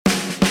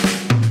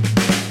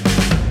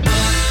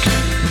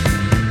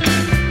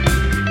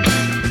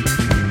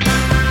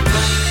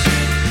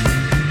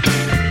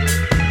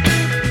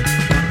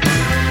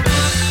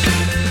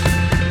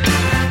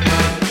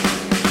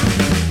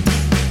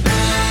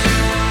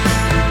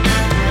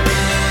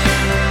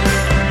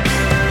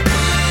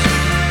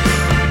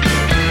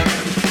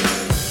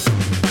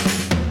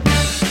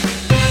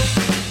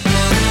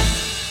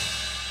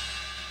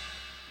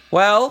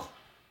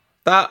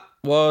That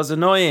was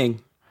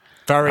annoying.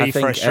 Very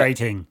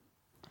frustrating.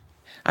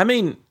 I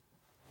mean,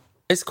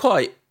 it's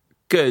quite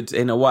good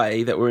in a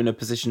way that we're in a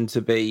position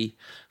to be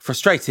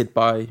frustrated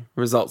by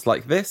results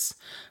like this,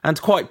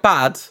 and quite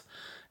bad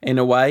in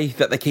a way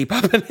that they keep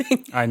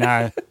happening. I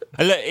know.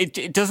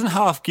 It doesn't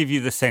half give you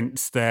the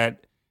sense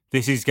that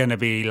this is going to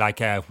be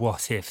like a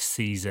what-if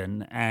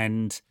season,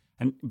 and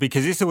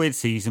because it's a weird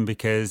season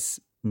because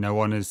no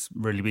one has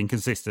really been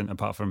consistent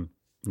apart from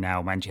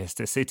now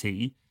Manchester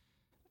City,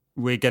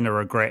 we're going to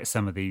regret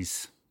some of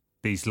these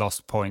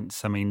lost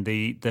points. I mean,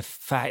 the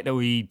fact that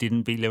we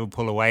didn't beat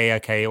Liverpool away,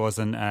 okay, it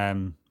wasn't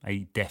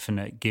a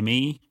definite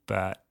gimme,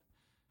 but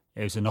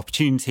it was an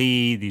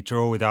opportunity. The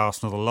draw with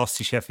Arsenal, the loss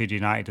to Sheffield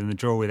United, and the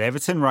draw with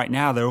Everton. Right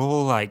now, they're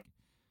all like,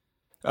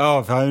 oh,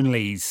 if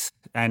onlys.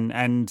 And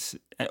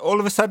all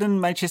of a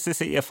sudden, Manchester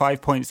City are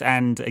 5 points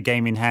and a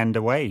game in hand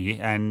away.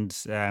 And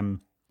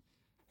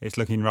it's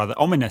looking rather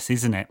ominous,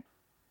 isn't it?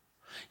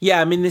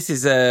 Yeah, I mean, this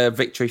is a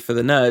victory for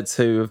the nerds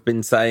who have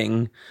been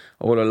saying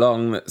all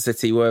along that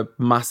City were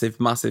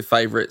massive, massive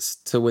favourites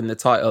to win the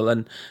title.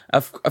 And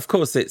of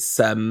course, it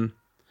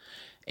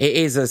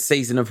is a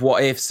season of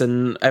what ifs,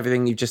 and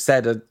everything you just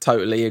said, I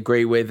totally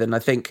agree with. And I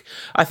think,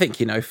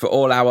 for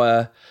all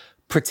our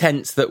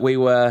pretense that we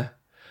were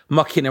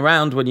mucking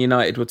around when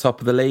United were top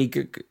of the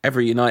league,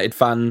 every United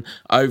fan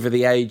over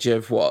the age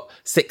of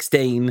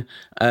 16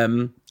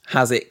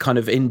 has it kind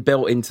of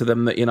inbuilt into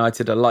them that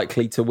United are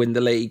likely to win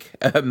the league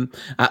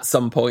at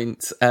some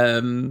point.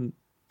 So,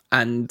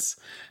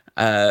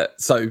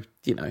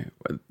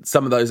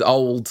 some of those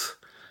old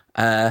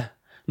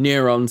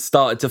neurons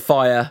started to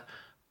fire.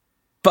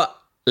 But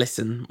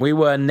listen, we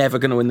were never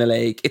going to win the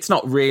league. It's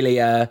not really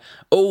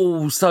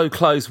so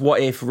close,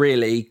 what if,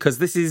 really, because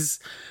this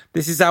is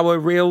our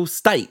real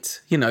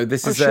state.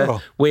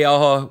 We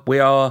are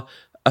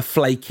a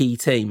flaky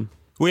team.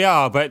 We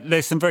are, but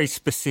there's some very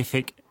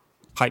specific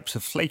types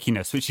of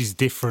flakiness, which is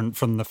different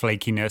from the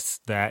flakiness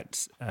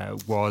that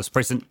was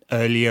present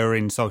earlier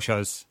in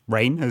Solskjaer's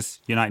reign as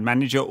United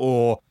manager,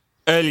 or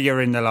earlier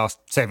in the last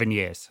 7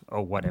 years,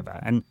 or whatever.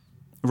 And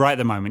right at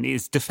the moment, it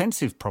is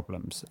defensive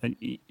problems.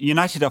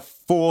 United are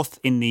fourth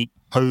in the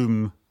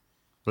home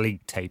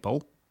league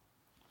table.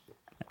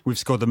 We've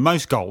scored the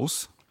most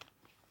goals.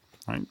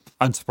 Right?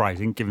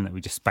 Unsurprising, given that we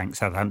just spanked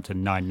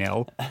Southampton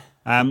 9-0.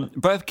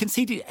 But I've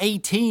conceded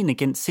 18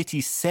 against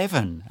City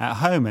 7 at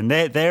home, and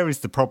there is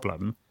the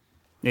problem.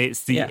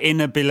 It's the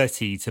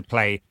inability to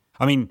play.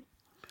 I mean,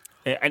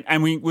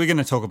 and we're going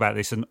to talk about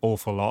this an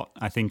awful lot,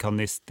 I think, on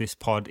this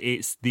pod.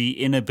 It's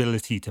the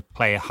inability to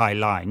play a high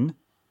line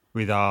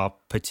with our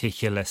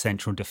particular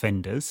central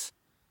defenders,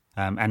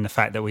 and the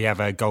fact that we have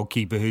a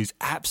goalkeeper who's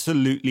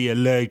absolutely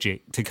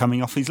allergic to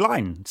coming off his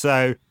line.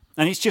 So,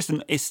 and it's just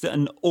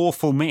an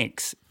awful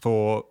mix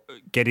for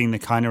getting the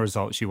kind of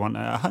results you want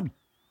at home.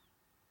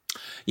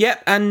 Yeah,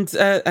 and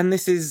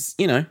this is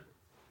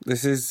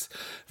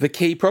the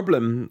key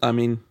problem. I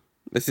mean,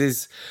 this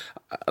is,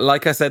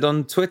 like I said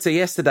on Twitter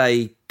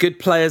yesterday, Good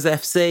Players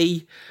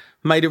FC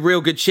made a real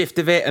good shift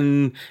of it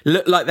and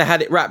looked like they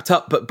had it wrapped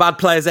up, but Bad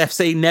Players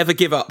FC never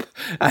give up.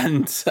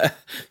 And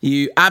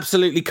you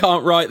absolutely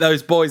can't write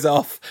those boys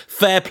off.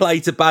 Fair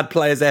play to Bad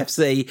Players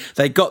FC.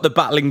 They got the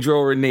battling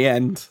draw in the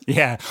end.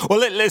 Yeah. Well,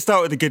 let's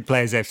start with the Good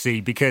Players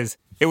FC, because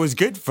it was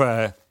good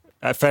for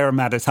a fair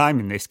amount of time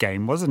in this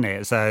game, wasn't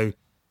it? So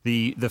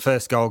the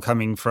first goal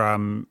coming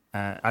from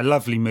a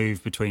lovely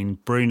move between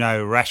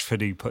Bruno, Rashford,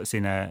 who puts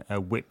in a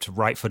whipped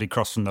right-footed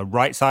cross from the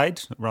right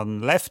side rather than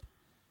the left,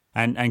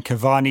 and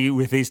Cavani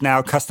with his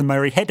now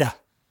customary header.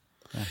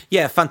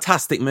 Yeah,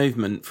 fantastic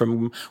movement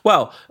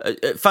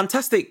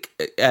fantastic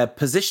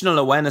positional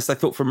awareness, I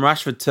thought, from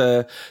Rashford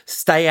to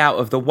stay out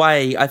of the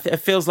way. It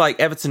feels like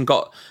Everton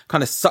got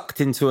kind of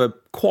sucked into a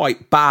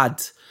quite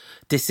bad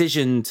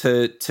decision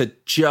to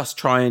just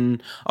try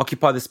and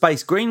occupy the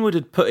space. Greenwood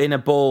had put in a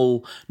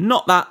ball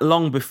not that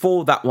long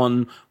before that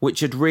one,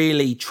 which had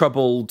really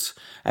troubled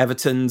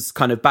Everton's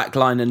kind of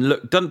backline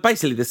and done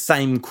basically the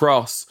same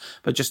cross,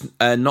 but just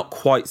not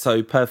quite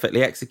so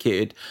perfectly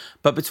executed.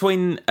 But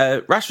between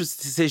Rashford's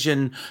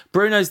decision,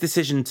 Bruno's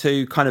decision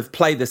to kind of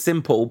play the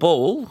simple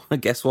ball,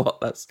 and guess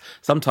what? That's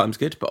sometimes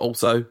good, but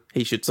also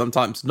he should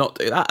sometimes not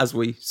do that, as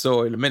we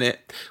saw in a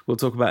minute. We'll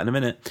talk about in a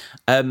minute.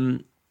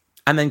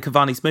 And then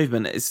Cavani's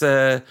movement, it's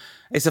a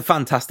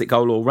fantastic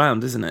goal all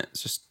round, isn't it?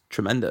 It's just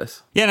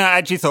tremendous. Yeah, no, I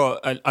actually thought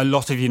a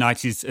lot of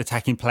United's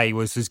attacking play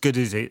was as good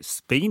as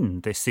it's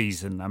been this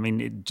season. I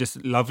mean,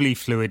 just lovely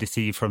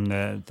fluidity from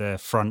the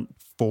front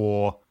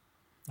four.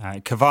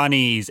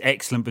 Cavani is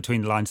excellent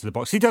between the lines of the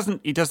box. He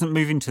doesn't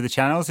move into the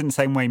channels in the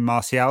same way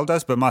Martial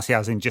does, but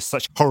Martial's in just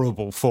such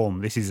horrible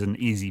form. This is an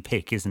easy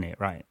pick, isn't it?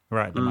 Right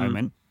at the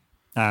moment.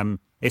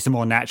 It's a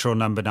more natural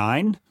number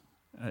 9.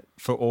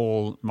 For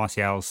all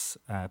Martial's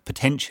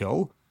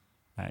potential,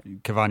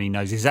 Cavani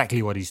knows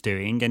exactly what he's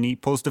doing, and he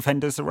pulls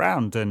defenders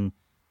around. And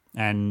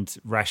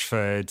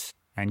Rashford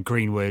and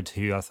Greenwood,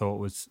 who I thought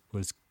was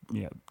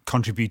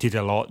contributed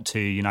a lot to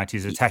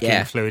United's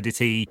attacking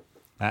fluidity,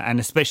 and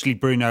especially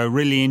Bruno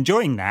really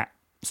enjoying that.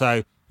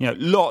 So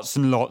lots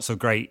and lots of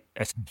great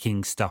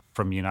attacking stuff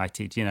from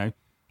United,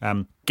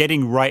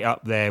 getting right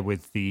up there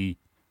with the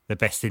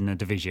best in the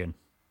division.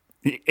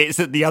 It's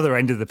at the other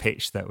end of the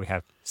pitch that we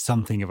have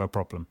something of a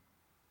problem.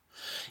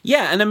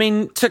 Yeah, and I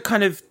mean, to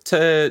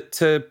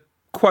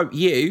quote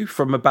you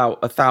from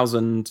about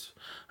 1,000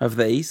 of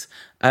these,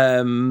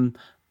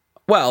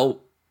 well,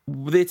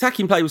 the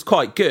attacking play was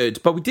quite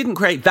good, but we didn't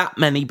create that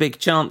many big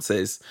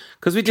chances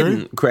because we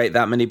didn't create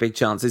that many big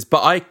chances.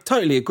 But I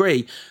totally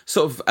agree.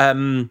 Sort of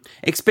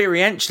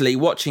experientially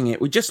watching it,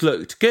 we just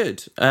looked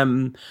good.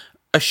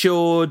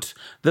 Assured.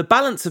 The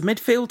balance of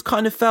midfield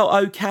kind of felt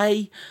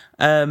okay.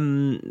 I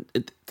mean,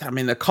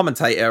 the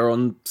commentator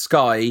on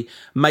Sky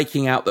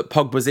making out that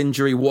Pogba's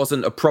injury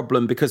wasn't a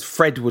problem because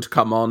Fred would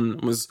come on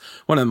was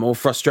one of the more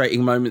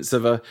frustrating moments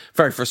of a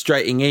very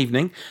frustrating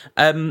evening.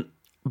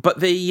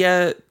 But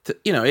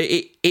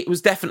it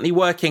was definitely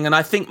working, and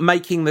I think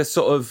making the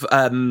sort of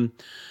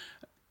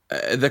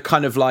the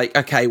kind of like,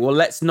 okay, well,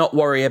 let's not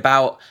worry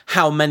about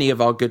how many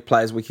of our good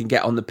players we can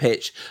get on the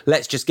pitch.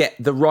 Let's just get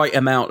the right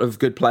amount of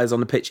good players on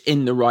the pitch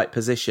in the right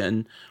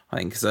position. I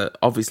think is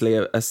obviously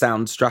a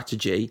sound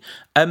strategy.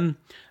 Rashford,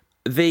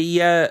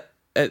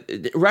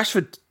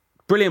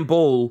 brilliant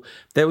ball.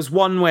 There was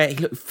one where he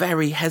looked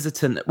very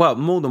hesitant. Well,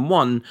 more than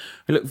one.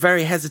 He looked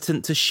very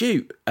hesitant to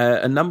shoot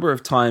a number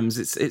of times.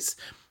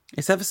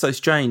 It's ever so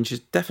strange. There's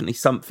definitely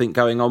something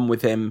going on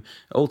with him,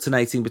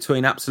 alternating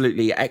between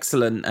absolutely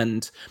excellent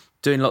and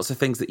doing lots of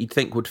things that you'd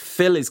think would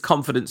fill his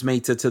confidence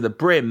meter to the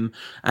brim,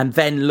 and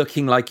then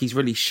looking like he's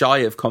really shy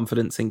of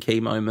confidence in key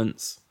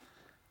moments.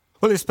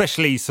 Well,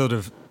 especially sort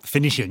of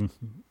finishing,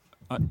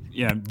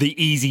 the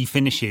easy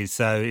finishes.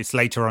 So it's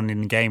later on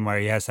in the game where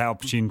he has that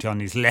opportunity on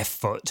his left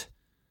foot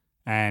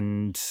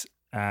and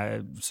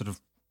sort of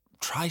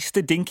tries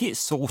to dink it,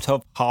 sort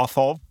of, half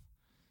of.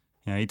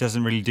 He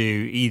doesn't really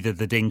do either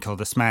the dink or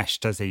the smash,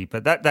 does he?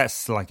 But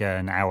that's like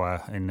an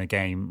hour in the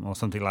game or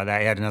something like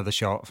that. He had another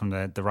shot from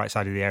the right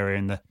side of the area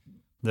in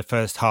the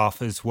first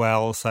half as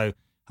well. So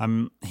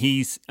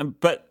he's...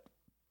 But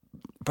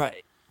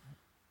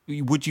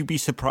would you be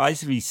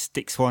surprised if he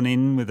sticks one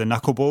in with a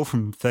knuckleball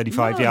from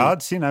 35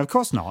 yards? Of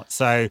course not.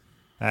 So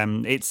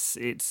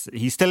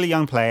he's still a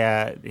young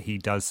player. He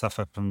does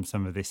suffer from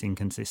some of this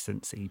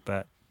inconsistency,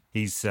 but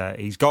he's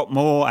got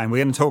more, and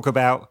we're going to talk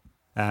about...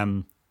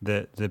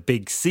 The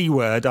big C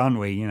word, aren't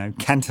we?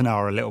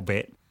 Cantona a little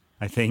bit,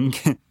 I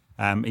think.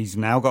 He's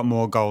now got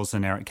more goals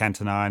than Eric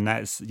Cantona, and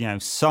that's,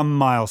 some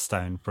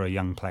milestone for a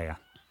young player.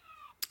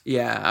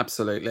 Yeah,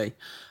 absolutely.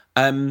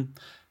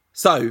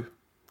 So,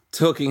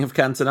 talking of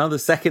Cantona, the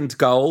second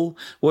goal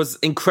was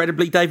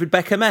incredibly David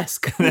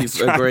Beckham-esque.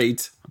 We've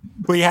agreed.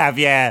 We have,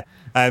 yeah.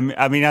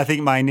 I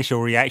think my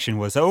initial reaction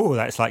was,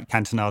 that's like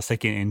Cantona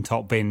sticking in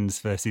top bins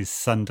versus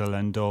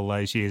Sunderland all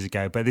those years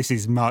ago. But this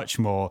is much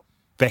more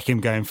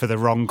Beckham going for the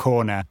wrong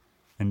corner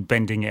and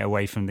bending it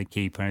away from the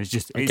keeper. It's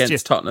just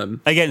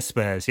Tottenham. Against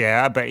Spurs,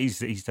 yeah. I bet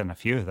he's done a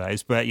few of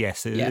those. But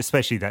yes,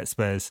 especially that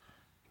Spurs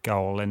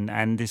goal.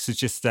 And this is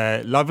just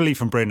lovely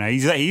from Bruno.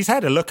 He's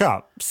had a look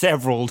up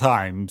several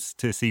times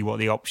to see what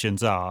the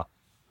options are.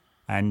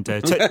 And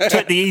took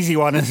the easy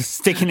one and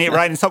sticking it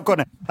right in the top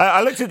corner.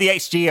 I looked at the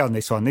XG on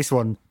this one. This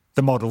one,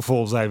 the model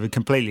falls over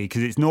completely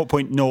because it's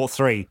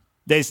 0.03.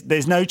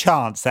 There's no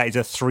chance that is a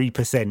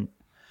 3%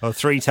 or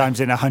 3 times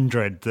in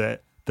 100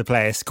 that the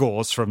player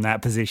scores from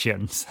that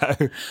position. So,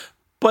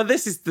 but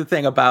this is the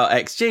thing about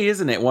XG,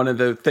 isn't it? One of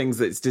the things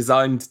that's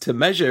designed to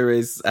measure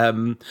is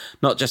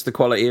not just the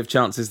quality of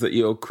chances that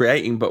you're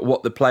creating, but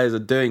what the players are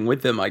doing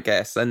with them, I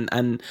guess.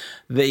 And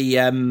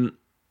the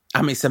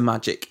it's a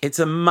magic. It's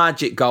a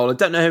magic goal. I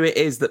don't know who it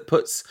is that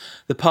puts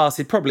the pass.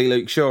 It's probably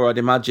Luke Shaw, I'd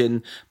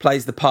imagine,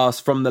 plays the pass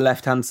from the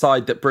left-hand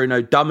side that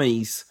Bruno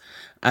dummies.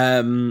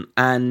 And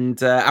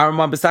Aaron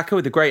Wan-Bissaka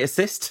with a great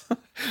assist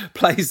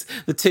plays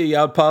the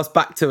 2-yard pass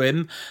back to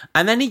him,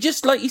 and then he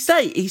just, like you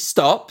say, he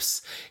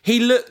stops. He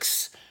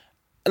looks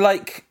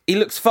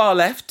far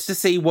left to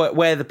see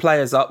where the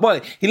players are. Well,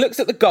 he looks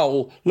at the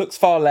goal, looks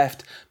far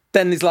left,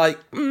 then he's like,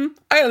 I'm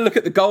going to look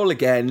at the goal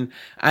again,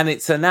 and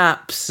it's an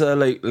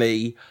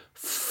absolutely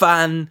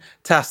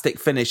fantastic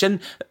finish. And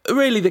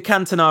really, the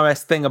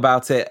Cantona-esque thing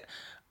about it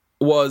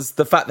was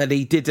the fact that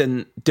he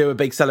didn't do a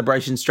big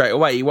celebration straight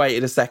away. He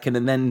waited a second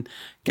and then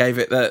gave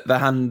it the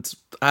hand,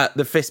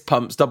 the fist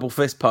pumps, double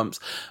fist pumps.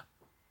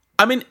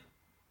 I mean,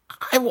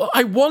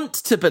 I want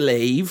to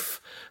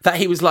believe that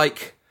he was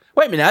like,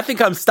 wait a minute, I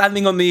think I'm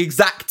standing on the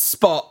exact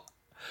spot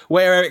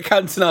where Eric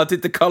Cantona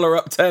did the collar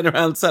up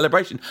turnaround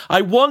celebration.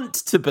 I want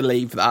to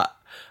believe that.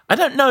 I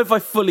don't know if I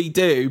fully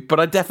do, but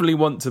I definitely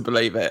want to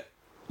believe it.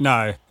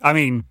 No, I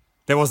mean,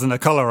 there wasn't a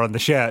collar on the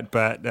shirt,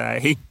 but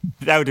that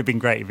would have been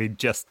great if he'd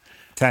just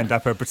turned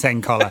up a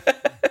pretend collar.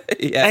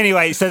 Yeah.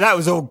 Anyway, so that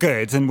was all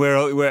good, and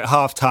we're at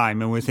half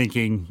time, and we're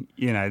thinking,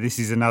 this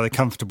is another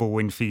comfortable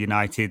win for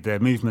United. The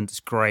movement's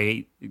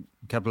great, a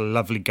couple of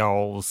lovely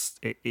goals.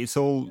 It's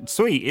all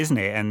sweet, isn't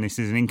it? And this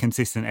is an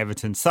inconsistent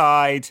Everton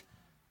side,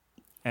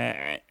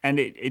 and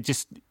it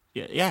just,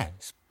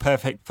 it's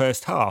perfect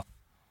first half.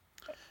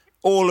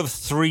 All of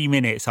 3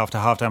 minutes after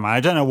half time, I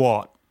don't know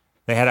what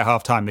they had at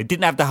half-time. They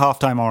didn't have the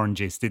half-time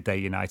oranges, did they,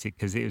 United?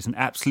 Because it was an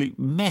absolute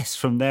mess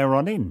from there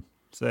on in.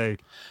 So...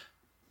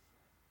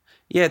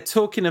 Yeah,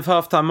 talking of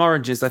halftime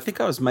oranges, I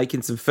think I was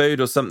making some food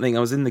or something. I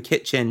was in the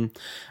kitchen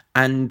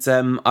and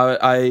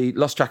I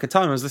lost track of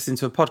time. I was listening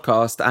to a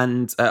podcast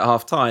and at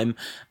halftime,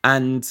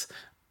 and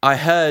I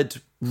heard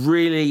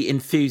really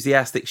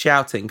enthusiastic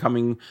shouting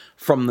coming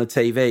from the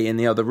TV in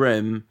the other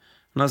room.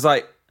 And I was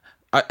like,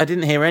 I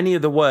didn't hear any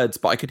of the words,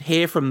 but I could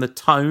hear from the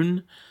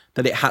tone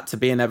that it had to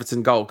be an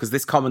Everton goal, because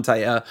this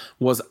commentator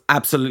was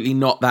absolutely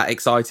not that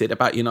excited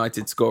about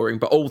United scoring.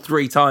 But all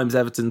 3 times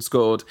Everton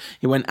scored,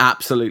 he went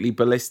absolutely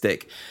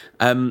ballistic.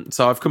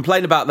 So I've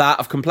complained about that.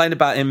 I've complained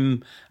about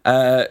him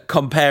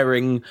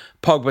comparing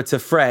Pogba to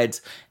Fred.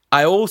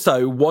 I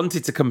also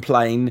wanted to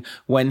complain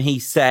when he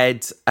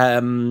said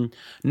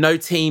no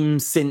team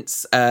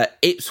since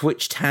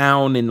Ipswich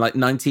Town in like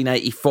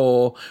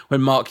 1984,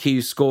 when Mark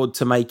Hughes scored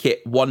to make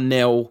it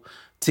 1-0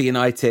 to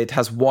United,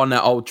 has won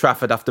at Old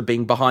Trafford after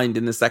being behind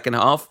in the second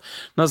half.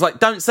 And I was like,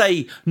 don't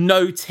say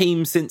no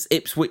team since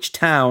Ipswich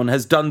Town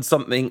has done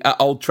something at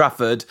Old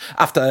Trafford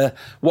after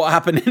what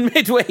happened in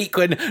midweek,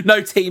 when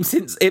no team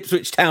since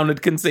Ipswich Town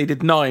had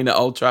conceded 9 at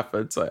Old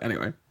Trafford. So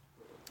anyway.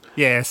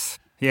 Yes.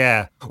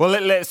 Yeah. Well,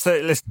 let's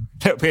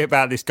talk a bit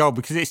about this goal,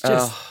 because it's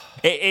just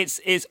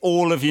it's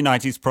all of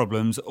United's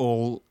problems,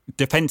 all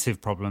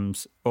defensive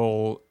problems,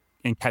 all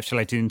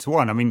encapsulated into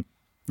one. I mean,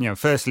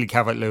 firstly,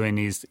 Calvert-Lewin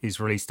is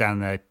released down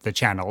the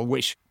channel,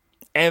 which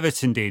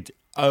Everton did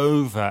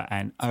over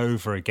and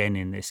over again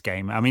in this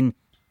game. I mean,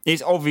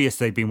 it's obvious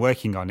they've been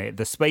working on it.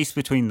 The space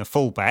between the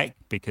fullback,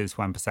 because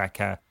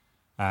Wan-Bissaka,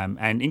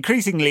 and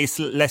increasingly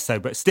less so,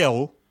 but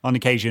still, on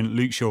occasion,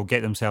 Luke Shaw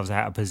get themselves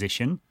out of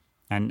position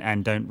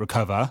and don't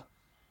recover.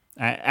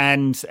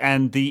 And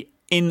the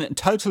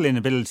total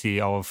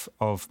inability of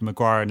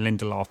Maguire and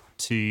Lindelof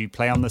to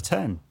play on the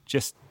turn,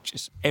 just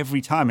every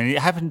time. And it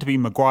happened to be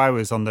Maguire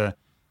was on the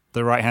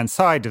right-hand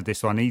side of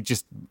this one.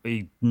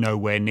 He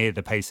nowhere near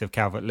the pace of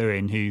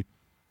Calvert-Lewin, who's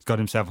got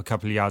himself a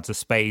couple of yards of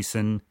space,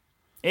 and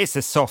it's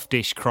a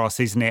softish cross,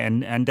 isn't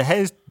it? And De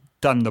Gea's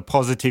done the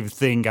positive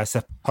thing, I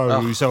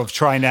suppose, of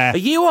trying to...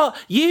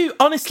 You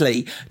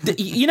honestly,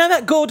 you know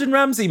that Gordon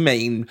Ramsay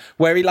meme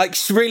where he like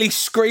really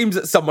screams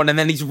at someone and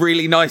then he's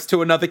really nice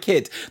to another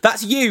kid?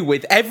 That's you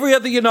with every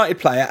other United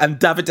player and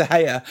David De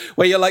Gea,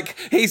 where you're like,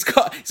 he's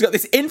got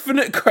this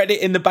infinite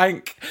credit in the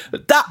bank.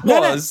 That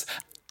was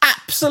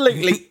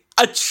absolutely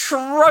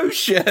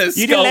atrocious.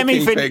 You didn't let me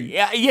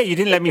you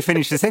didn't let me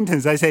finish the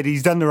sentence. I said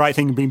he's done the right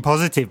thing and been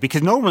positive,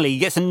 because normally he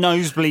gets a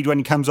nosebleed when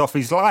he comes off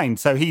his line.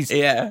 So he's,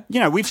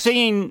 we've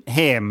seen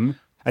him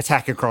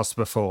attack across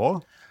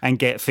before and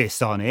get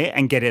fists on it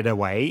and get it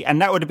away, and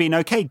that would have been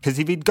okay, because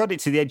if he'd got it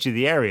to the edge of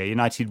the area,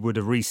 United would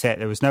have reset.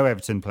 There was no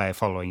Everton player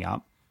following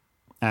up,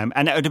 and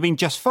it would have been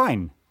just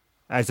fine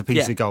as a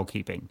piece of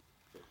goalkeeping.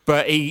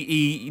 But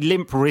he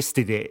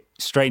limp-wristed it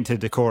straight into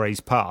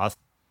Decore's path,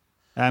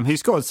 who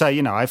scored. So,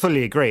 I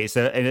fully agree.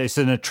 It's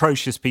an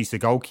atrocious piece of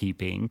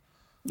goalkeeping,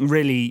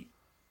 really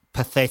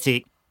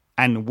pathetic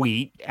and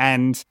weak,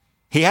 and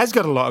he has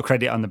got a lot of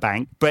credit on the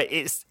bank, but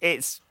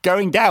it's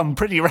going down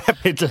pretty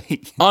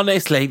rapidly.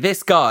 Honestly,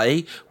 this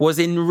guy was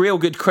in real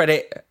good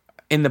credit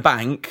in the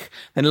bank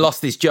and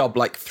lost his job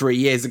like 3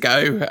 years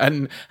ago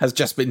and has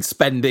just been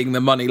spending the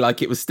money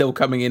like it was still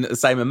coming in at the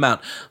same amount.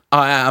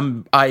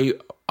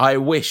 I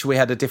wish we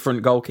had a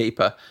different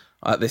goalkeeper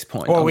at this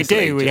point. Well,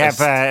 honestly, we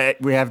do.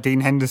 We have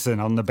Dean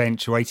Henderson on the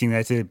bench waiting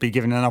there to be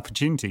given an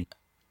opportunity.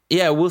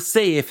 Yeah, we'll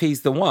see if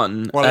he's the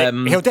one. Well,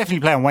 he'll definitely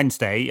play on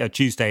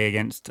Tuesday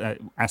against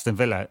Aston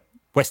Villa,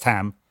 West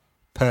Ham,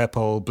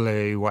 purple,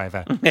 blue,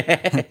 whatever.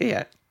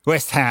 Yeah,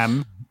 West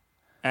Ham,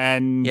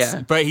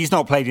 but he's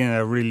not played in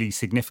a really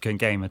significant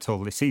game at all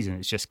this season.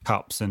 It's just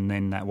cups and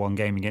then that one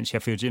game against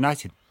Sheffield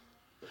United.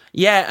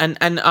 Yeah,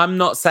 and I'm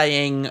not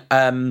saying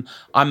I'm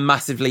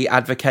massively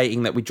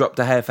advocating that we drop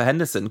De Gea for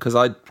Henderson,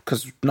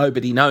 because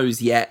nobody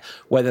knows yet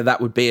whether that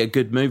would be a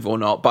good move or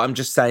not. But I'm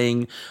just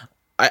saying,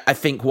 I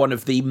think one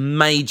of the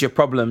major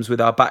problems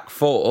with our back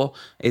four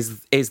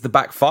is the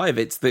back five.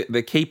 It's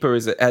the keeper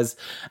is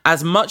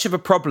as much of a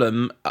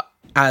problem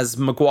as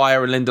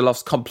Maguire and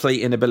Lindelof's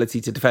complete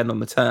inability to defend on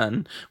the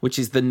turn, which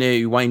is the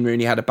new Wayne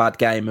Rooney had a bad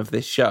game of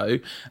this show.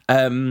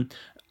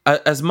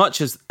 As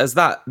much as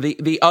that,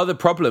 the other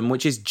problem,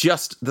 which is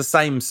just the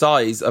same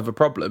size of a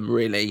problem,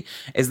 really,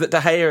 is that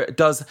De Gea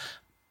does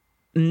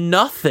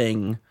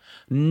nothing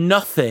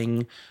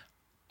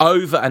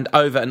over and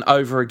over and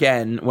over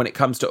again when it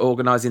comes to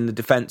organising the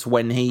defence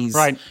when he's,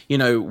 right.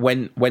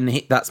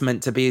 That's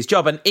meant to be his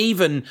job. And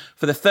even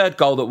for the third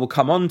goal that we'll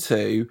come on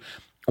to,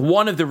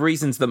 one of the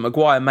reasons that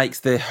Maguire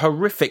makes the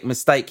horrific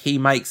mistake he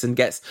makes and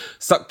gets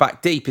sucked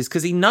back deep is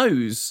because he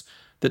knows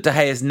that De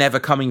Gea is never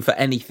coming for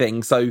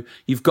anything, so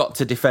you've got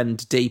to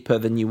defend deeper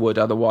than you would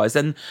otherwise.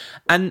 And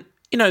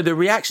the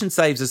reaction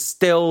saves are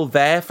still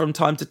there from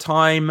time to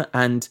time,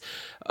 and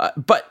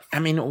but I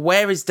mean,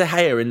 where is De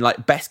Gea in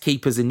like best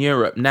keepers in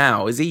Europe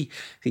now? Is he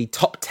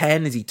top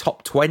 10? Is he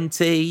top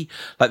 20?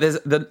 Like, there's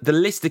the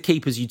list of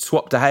keepers you'd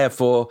swap De Gea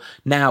for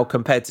now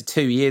compared to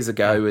 2 years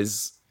ago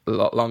is a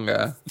lot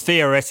longer.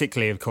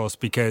 Theoretically, of course,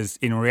 because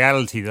in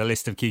reality, the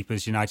list of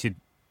keepers United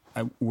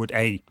would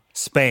A,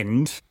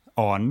 spend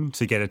on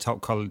to get a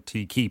top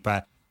quality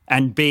keeper,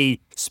 and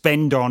B,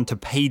 spend on to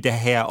pay De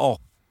Gea off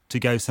to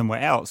go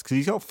somewhere else, because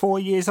he's got 4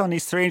 years on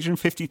his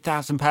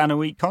 £350,000 a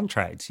week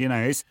contract. You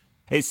know,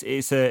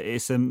 it's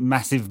a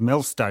massive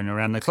millstone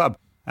around the club.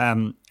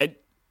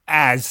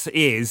 As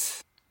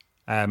is,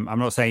 I'm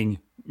not saying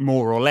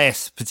more or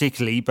less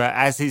particularly, but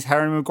as is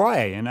Harry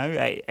Maguire, you know,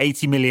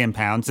 £80 million.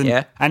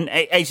 And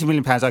 £80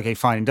 million, okay,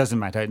 fine, it doesn't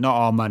matter. Not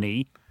our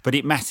money, but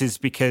it matters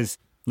because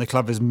the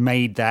club has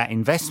made that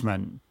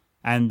investment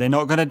and they're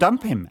not going to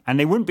dump him. And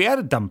they wouldn't be able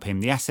to dump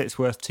him. The asset's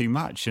worth too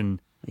much. And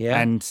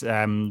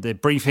the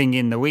briefing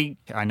in the week,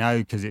 I know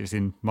because it was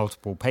in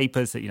multiple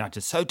papers, that United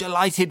are so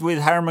delighted with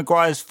Harry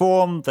Maguire's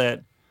form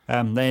that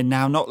they're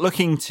now not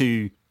looking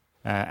to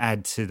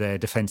add to their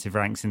defensive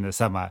ranks in the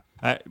summer.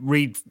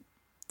 Read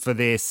for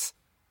this,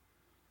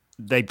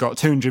 they've got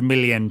 £200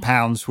 million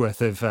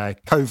worth of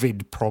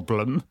COVID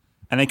problem,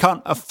 and they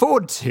can't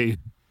afford to,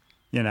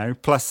 you know.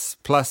 Plus,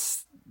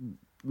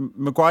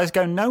 Maguire's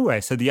going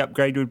nowhere, so the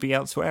upgrade would be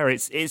elsewhere.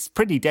 It's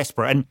pretty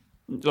desperate, and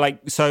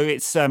it's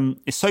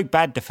so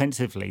bad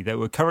defensively that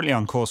we're currently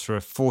on course for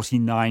a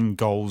 49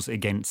 goals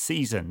against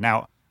season.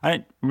 Now, I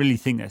don't really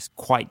think that's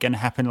quite going to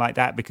happen like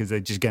that because they're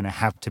just going to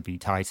have to be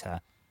tighter.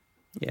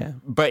 Yeah,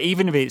 but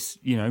even if it's,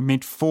 you know,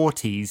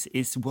 mid-40s,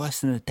 it's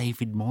worse than the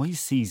David Moyes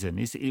season.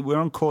 We're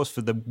on course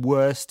for the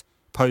worst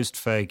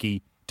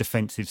post-Fergie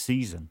defensive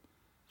season.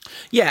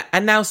 Yeah,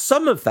 and now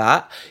some of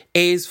that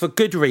is for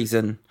good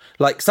reason.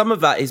 Like, some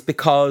of that is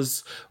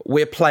because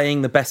we're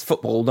playing the best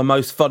football, the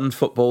most fun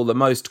football, the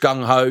most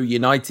gung-ho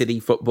United-y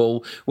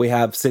football we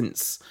have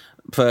since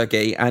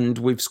Fergie, and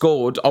we've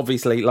scored,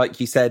 obviously, like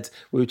you said,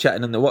 we were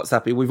chatting on the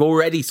WhatsApp, we've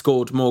already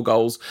scored more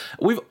goals.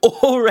 We've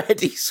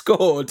already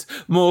scored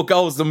more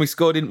goals than we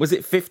scored in, was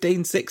it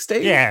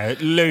 15-16? Yeah,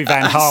 Louis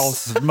van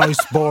Gaal's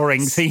most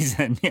boring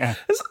season. Yeah,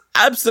 it's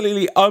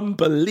absolutely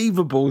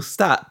unbelievable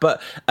stat. But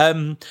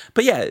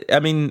yeah, I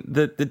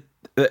mean,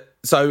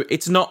 so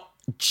it's not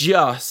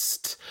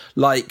just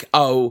like,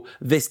 oh,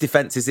 this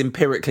defence is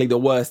empirically the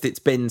worst it's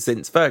been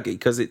since Fergie,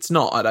 because it's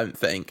not. I don't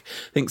think.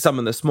 I think some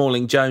of the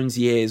Smalling Jones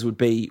years would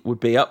be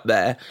up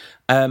there,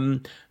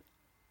 and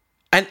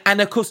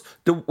of course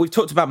we've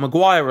talked about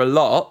Maguire a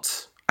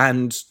lot,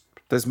 and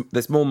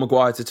there's more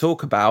Maguire to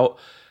talk about,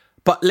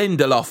 but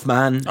Lindelof,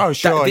 man,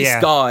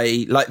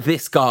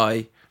 this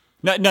guy.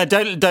 No,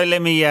 don't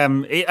let me.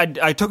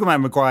 I talk about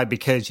Maguire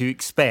because you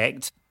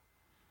expect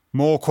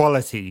more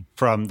quality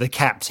from the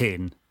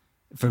captain.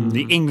 From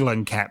the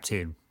England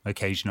captain,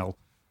 occasional,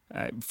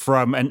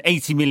 from an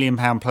 £80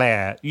 million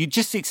player. You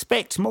just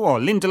expect more.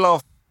 Lindelof,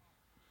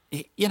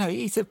 you know,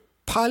 he's a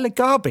pile of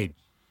garbage.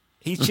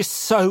 He's just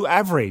so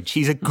average.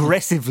 He's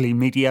aggressively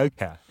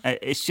mediocre.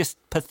 It's just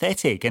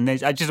pathetic. And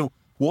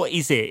what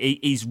is it?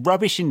 He's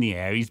rubbish in the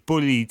air. He's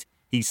bullied.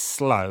 He's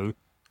slow.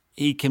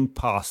 He can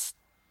pass.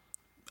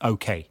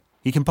 Okay.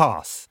 He can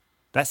pass.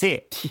 That's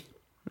it.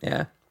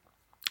 Yeah.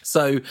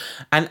 So,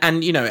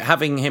 and you know,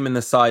 having him in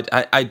the side,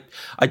 I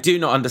do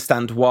not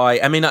understand why.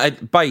 I mean,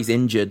 Baye's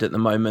injured at the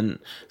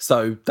moment,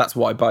 so that's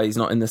why Baye's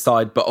not in the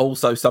side. But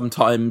also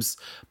sometimes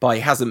Baye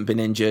hasn't been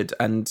injured,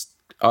 and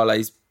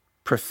Ole's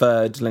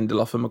preferred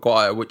Lindelof and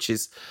Maguire, which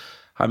is,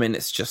 I mean,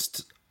 it's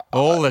just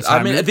all the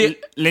time. I mean,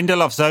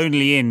 Lindelof's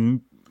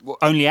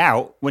only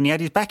out when he had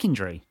his back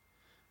injury.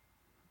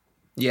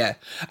 Yeah,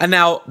 and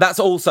now that's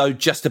also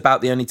just about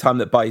the only time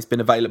that Baye's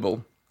been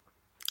available.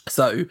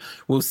 So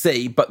we'll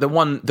see. But the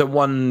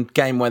one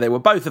game where they were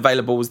both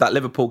available was that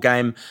Liverpool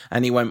game,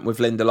 and he went with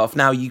Lindelof.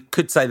 Now, you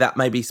could say that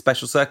may be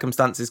special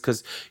circumstances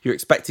because you're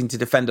expecting to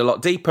defend a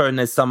lot deeper, and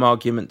there's some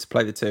argument to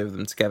play the two of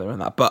them together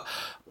and that. But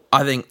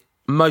I think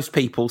most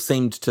people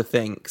seem to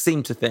think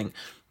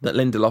that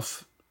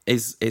Lindelof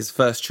is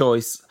first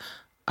choice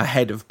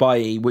ahead of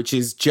Bailly, which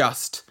is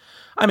just,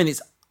 I mean,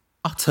 it's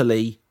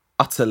utterly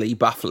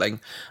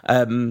baffling.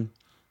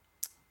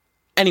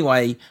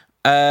 Anyway,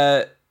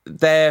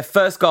 their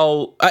first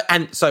goal,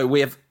 and so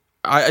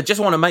I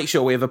just want to make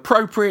sure we have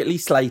appropriately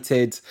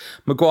slated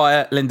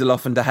Maguire,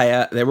 Lindelof and De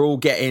Gea. They're all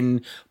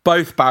getting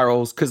both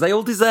barrels because they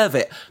all deserve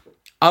it.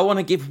 I want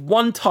to give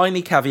one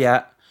tiny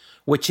caveat,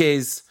 which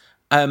is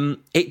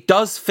it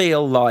does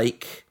feel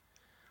like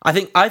I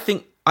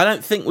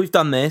don't think we've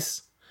done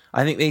this.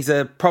 I think these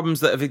are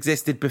problems that have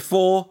existed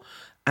before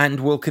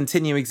and will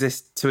continue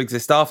to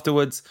exist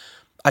afterwards.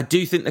 I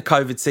do think the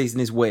COVID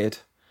season is weird.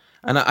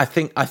 And I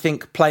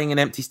think playing in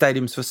empty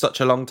stadiums for such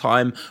a long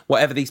time,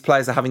 whatever these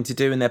players are having to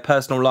do in their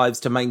personal lives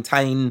to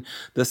maintain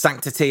the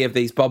sanctity of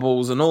these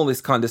bubbles and all this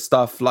kind of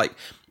stuff, like,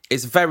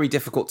 it's a very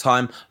difficult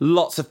time.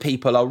 Lots of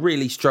people are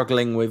really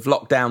struggling with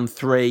lockdown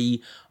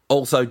 3.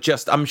 Also,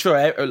 I'm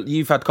sure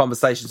you've had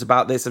conversations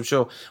about this. I'm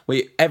sure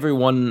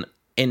everyone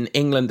in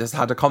England has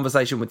had a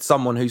conversation with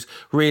someone who's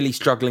really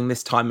struggling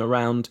this time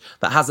around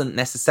that hasn't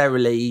been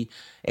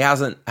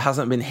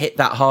hit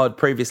that hard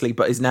previously,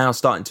 but is now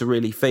starting to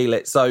really feel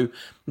it. So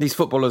these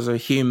footballers are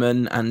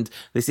human, and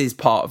this is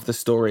part of the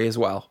story as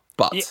well.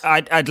 But Yeah,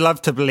 I'd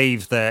love to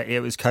believe that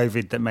it was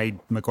COVID that made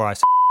Maguire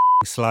so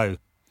slow.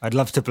 I'd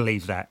love to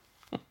believe that.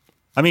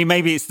 I mean,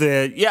 maybe it's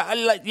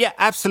yeah,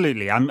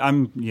 absolutely. I'm,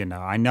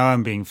 I know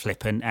I'm being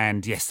flippant,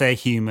 and yes, they're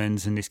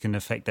humans, and this can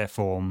affect their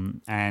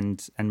form,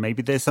 and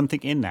maybe there's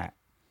something in that.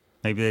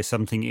 Maybe there's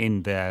something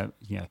in the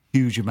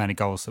huge amount of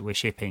goals that we're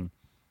shipping.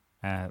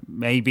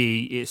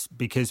 Maybe it's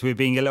because we're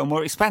being a little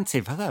more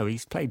expansive. Although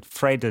he's played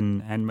Fred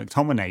and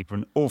McTominay for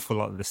an awful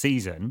lot of the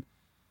season,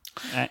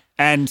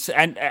 and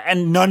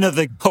none of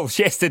the goals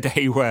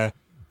yesterday were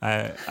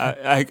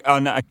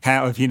on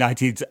account of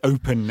United's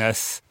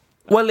openness.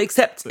 Well,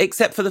 except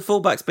for the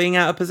fullbacks being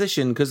out of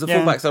position, because the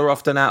fullbacks are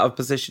often out of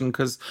position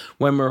because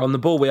when we're on the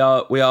ball, we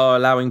are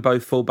allowing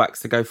both fullbacks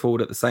to go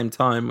forward at the same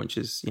time, which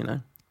is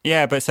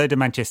Yeah, but so do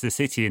Manchester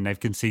City, and they've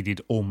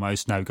conceded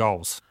almost no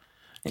goals.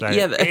 So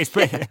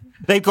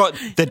they've got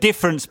the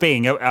difference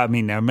being. I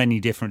mean, there are many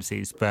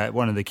differences, but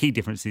one of the key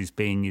differences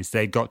being is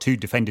they've got two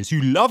defenders who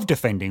love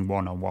defending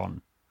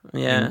one-on-one.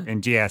 Yeah,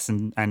 and GS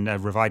and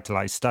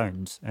revitalised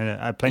Stones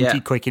are plenty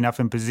quick enough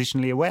and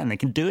positionally aware, and they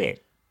can do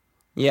it.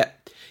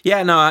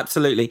 Yeah, no,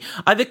 absolutely.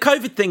 The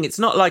COVID thing, it's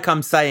not like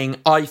I'm saying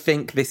I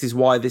think this is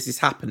why this is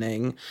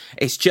happening.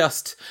 It's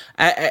just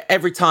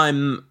every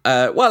time,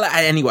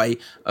 anyway,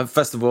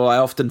 first of all, I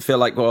often feel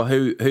like, well,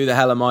 who the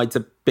hell am I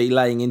to be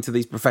laying into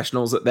these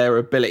professionals at their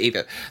ability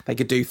that they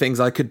could do things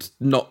I could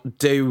not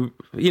do,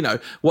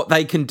 what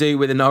they can do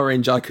with an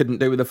orange I couldn't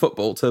do with a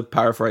football, to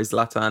paraphrase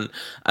Zlatan.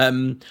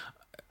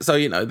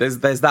 So,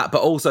 there's that,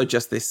 but also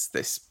just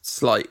this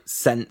slight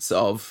sense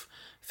of,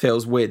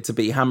 feels weird to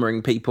be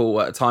hammering people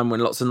at a time when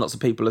lots and lots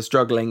of people are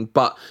struggling,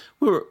 but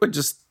we're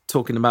just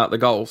talking about the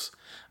goals.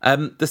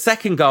 The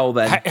second goal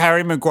then...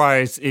 Harry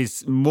Maguire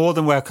is more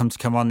than welcome to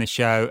come on this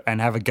show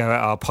and have a go at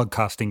our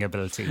podcasting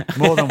ability.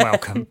 More than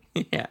welcome.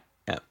 Yeah.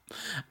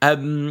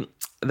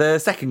 The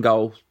second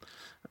goal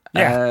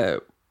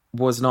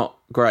was not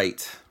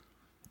great.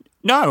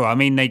 No, I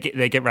mean, they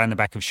get round the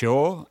back of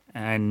Shaw,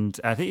 and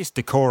I think it's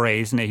Decore,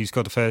 isn't it, who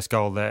scored the first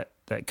goal that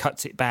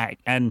cuts it back.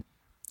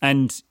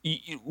 And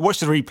you watch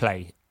the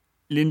replay.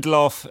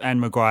 Lindelof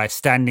and Maguire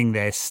standing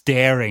there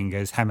staring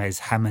as James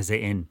hammers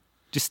it in.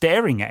 Just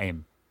staring at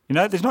him.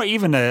 There's not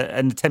even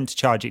an attempt to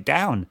charge it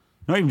down.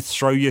 Not even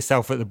throw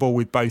yourself at the ball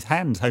with both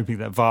hands, hoping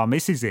that VAR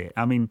misses it.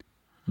 I mean,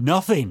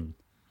 nothing.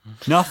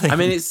 I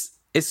mean, it's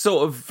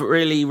sort of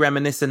really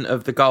reminiscent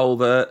of the goal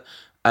that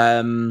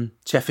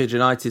Sheffield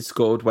United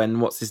scored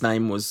when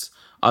what's-his-name was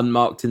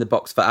unmarked in the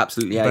box for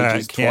absolutely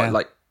ages.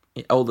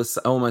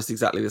 Almost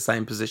exactly the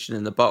same position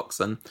in the box,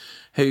 and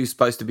who's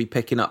supposed to be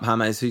picking up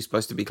James, who's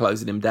supposed to be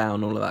closing him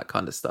down, all of that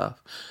kind of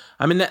stuff.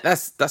 I mean,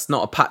 that's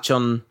not a patch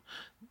on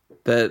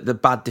the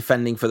bad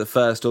defending for the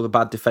first or the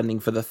bad defending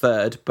for the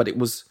third, but it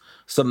was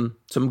some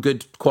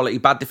good quality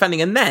bad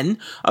defending. And then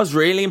I was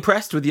really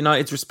impressed with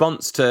United's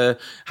response to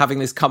having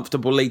this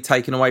comfortable lead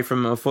taken away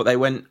from them. I thought they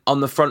went on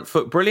the front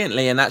foot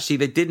brilliantly, and actually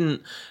they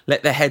didn't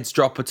let their heads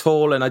drop at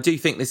all. And I do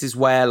think this is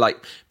where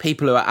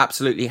people who are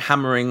absolutely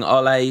hammering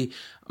Ole,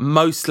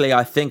 mostly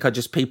I think are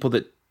just people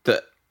that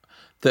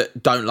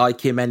don't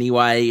like him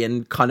anyway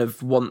and kind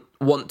of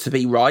want to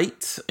be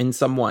right in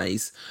some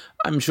ways.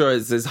 I'm sure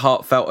there's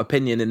heartfelt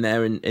opinion in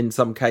there in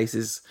some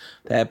cases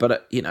there,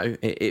 but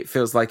it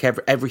feels like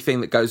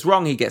everything that goes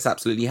wrong, he gets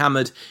absolutely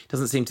hammered. He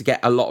doesn't seem to get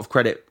a lot of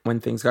credit when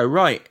things go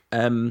right.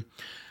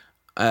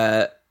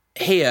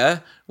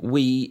 Here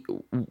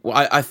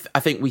I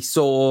think we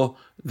saw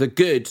the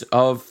good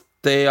of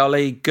the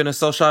Ole Gunnar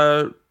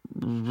Solskjaer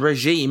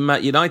regime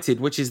at United,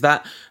 which is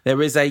that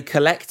there is a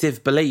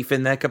collective belief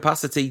in their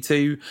capacity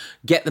to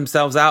get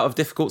themselves out of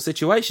difficult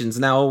situations.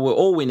 Now,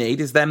 all we need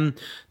is them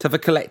to have a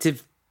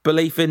collective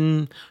belief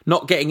in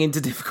not getting into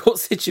difficult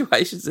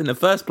situations in the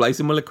first place,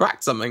 and we'll have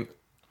cracked something.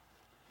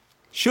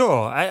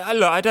 Sure. I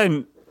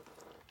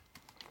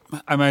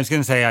was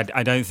going to say,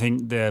 I don't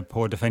think the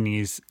poor defending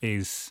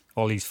is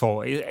Ollie's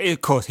fault.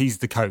 Of course, he's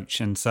the coach,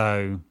 and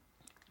so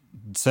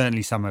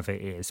certainly some of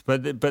it is.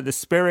 But the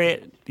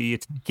spirit, the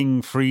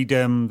attacking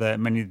freedom that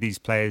many of these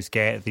players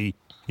get, the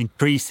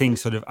increasing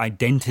sort of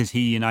identity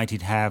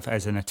United have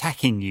as an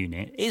attacking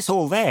unit, it's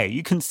all there.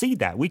 You can see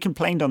that. We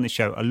complained on the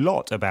show a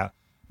lot about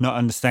not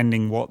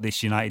understanding what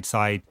this United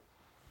side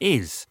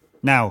is.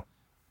 Now,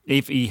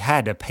 if he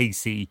had a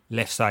pacey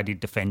left-sided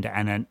defender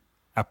and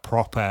a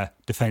proper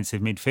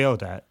defensive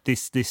midfielder,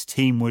 this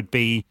team would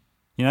be,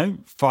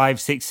 5,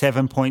 6,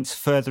 7 points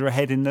further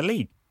ahead in the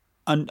league.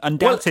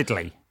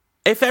 Undoubtedly. Well,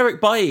 if Eric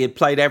Bailly had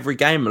played every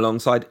game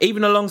alongside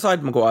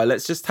Maguire,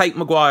 let's just take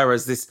Maguire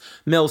as this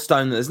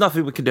millstone that there's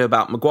nothing we can do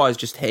about. Maguire's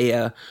just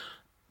here.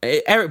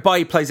 Eric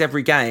Bailly plays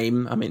every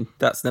game. I mean,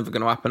 that's never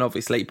going to happen,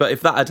 obviously. But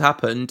if that had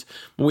happened,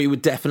 we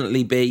would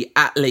definitely be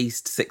at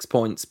least 6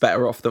 points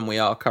better off than we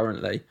are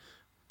currently.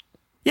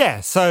 Yeah,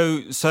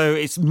 so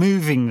it's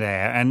moving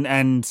there,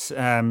 and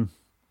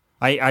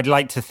I'd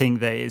like to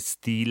think that it's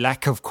the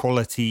lack of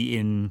quality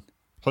in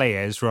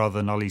players rather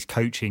than Ollie's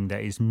coaching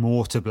that is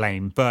more to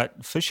blame.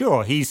 But for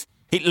sure,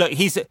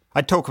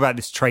 I talk about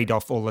this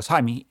trade-off all the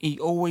time.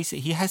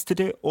 He has to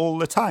do it all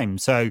the time.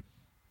 So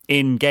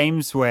in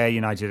games where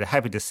United are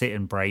happy to sit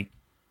and break,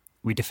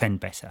 we defend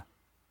better,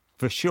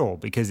 for sure,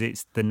 because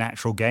it's the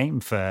natural game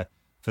for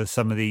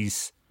some of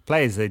these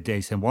players.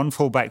 They send one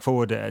full-back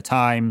forward at a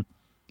time.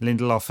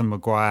 Lindelof and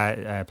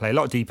Maguire play a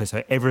lot deeper,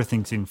 so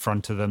everything's in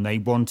front of them. They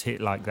want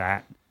it like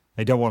that.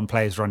 They don't want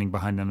players running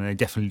behind them, and they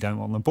definitely don't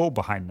want the ball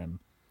behind them.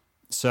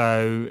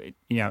 So,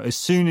 as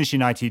soon as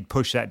United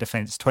push that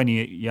defence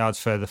 20 yards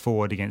further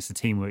forward against the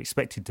team we're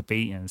expected to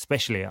beat, and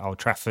especially at Old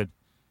Trafford,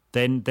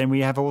 then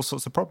we have all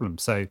sorts of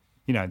problems. So,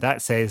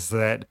 that says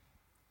that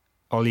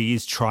Ollie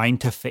is trying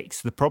to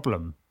fix the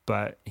problem,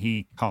 but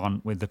he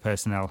can't with the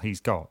personnel he's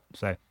got.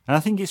 So, and I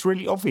think it's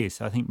really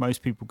obvious. I think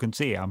most people can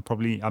see it.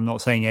 I'm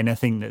not saying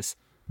anything that's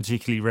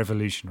particularly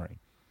revolutionary.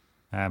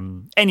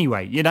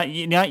 Anyway,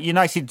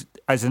 United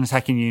as an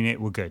attacking unit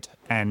were good,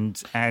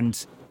 and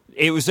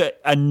it was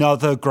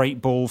another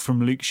great ball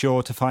from Luke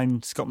Shaw to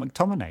find Scott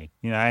McTominay.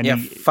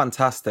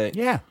 Fantastic.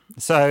 Yeah.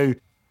 So,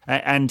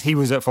 and he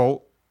was at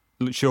fault.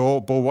 Luke Shaw,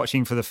 ball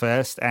watching for the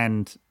first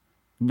and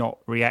not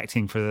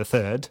reacting for the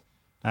third.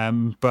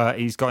 But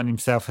he's gotten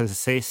himself an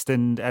assist,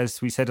 and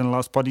as we said in the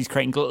last pod, he's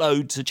creating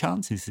loads of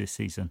chances this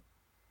season.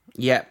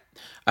 Yeah.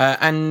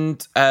 And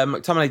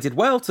McTominay did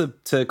well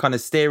to kind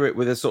of steer it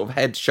with a sort of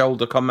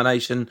head-shoulder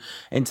combination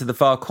into the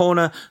far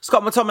corner.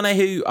 Scott McTominay,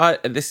 who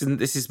this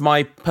is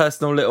my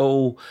personal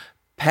little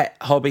pet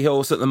hobby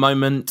horse at the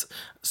moment.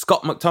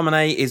 Scott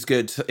McTominay is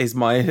good, is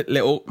my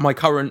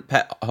current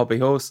pet hobby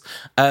horse.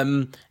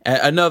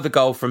 Another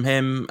goal from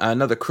him,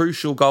 another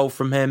crucial goal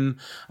from him.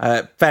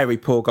 Very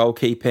poor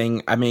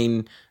goalkeeping. I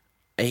mean,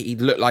 he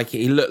looked like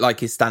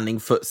his standing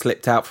foot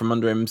slipped out from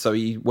under him. So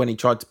when he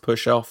tried to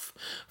push off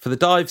for the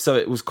dive, so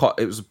it was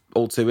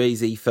all too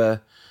easy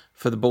for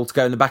the ball to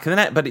go in the back of the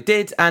net, but it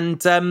did. And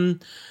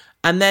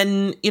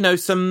then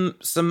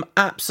some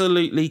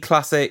absolutely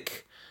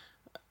classic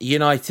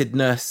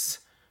Unitedness.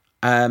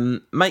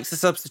 Makes a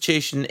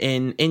substitution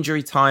in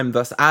injury time,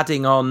 thus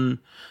adding on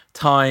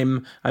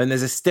time. And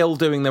there's a still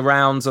doing the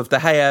rounds of De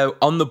Gea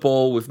on the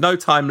ball with no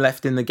time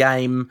left in the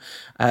game,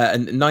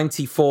 and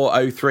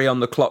 94:03 on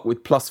the clock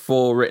with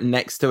 +4 written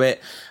next to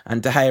it,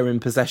 and De Gea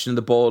in possession of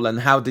the ball. And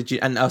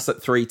and us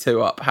at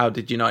 3-2 up, how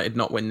did United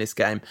not win this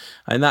game?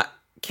 And that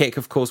kick,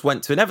 of course,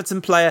 went to an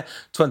Everton player.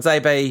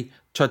 Tuanzebe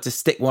tried to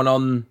stick one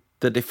on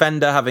the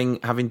defender,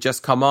 having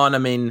just come on. I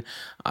mean,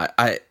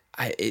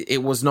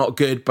 it was not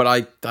good, but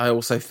I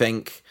also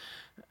think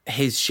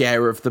his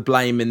share of the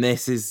blame in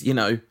this is,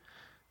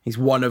 he's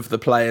one of the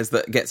players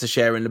that gets a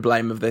share in the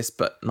blame of this,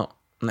 but not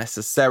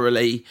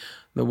necessarily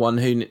the one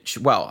who,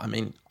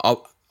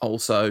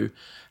 also,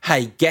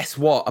 hey, guess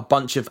what? A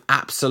bunch of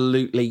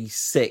absolutely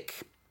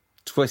sick,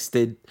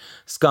 twisted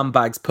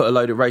scumbags put a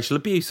load of racial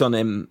abuse on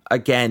him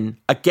again,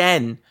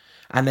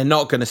 and they're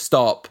not going to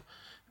stop.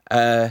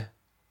 One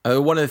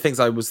of the things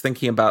I was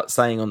thinking about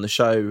saying on the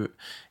show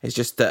is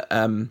just that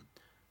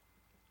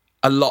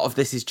a lot of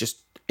this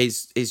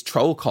is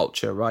troll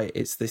culture, right?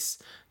 It's this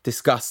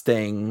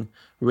disgusting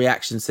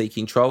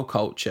reaction-seeking troll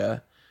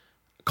culture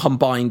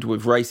combined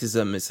with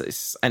racism.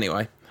 It's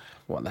anyway.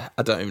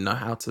 I don't even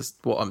know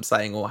what I'm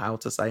saying or how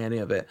to say any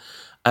of it.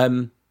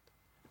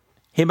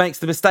 He makes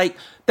the mistake.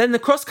 Then the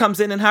cross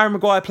comes in, and Harry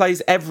Maguire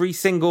plays every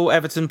single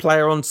Everton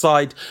player on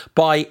side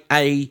by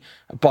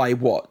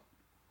what?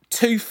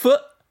 2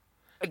 foot.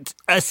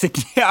 I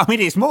mean,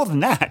 it's more than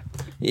that.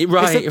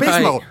 Right, it's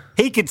abysmal. right.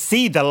 He could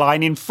see the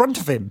line in front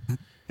of him.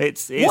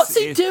 What's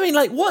he doing?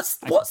 Like, what's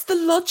the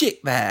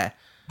logic there?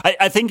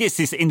 I think it's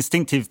this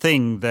instinctive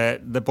thing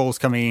that the ball's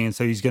coming in,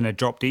 so he's going to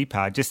drop deeper.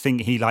 I just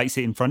think he likes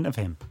it in front of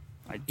him.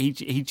 He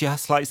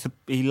just likes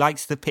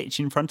the pitch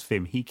in front of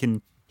him. He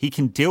can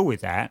deal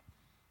with that,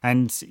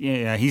 and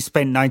he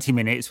spent 90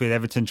 minutes with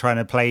Everton trying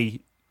to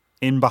play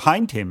in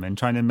behind him and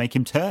trying to make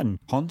him turn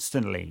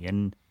constantly.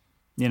 And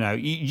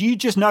you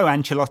just know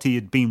Ancelotti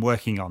had been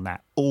working on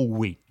that all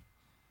week,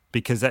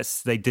 because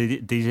they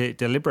did it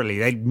deliberately.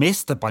 They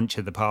missed a bunch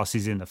of the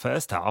passes in the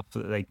first half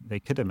that they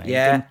could have made.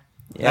 Yeah.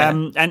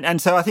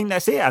 And so I think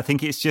that's it. I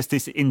think it's just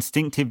this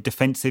instinctive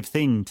defensive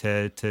thing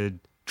to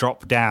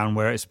drop down,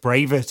 where it's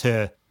braver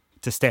to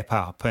step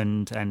up,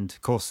 and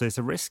of course there's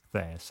a risk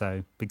there.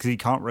 So because he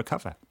can't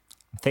recover,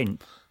 I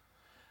think.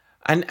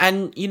 And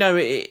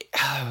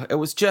it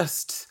was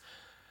just,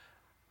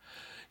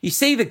 you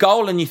see the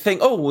goal and you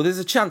think, oh, well, there's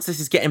a chance this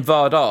is getting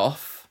VAR'd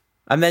off.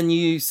 And then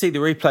you see the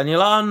replay and you're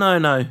like,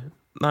 oh,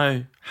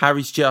 no.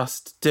 Harry's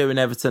just doing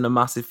Everton a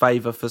massive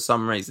favour for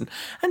some reason.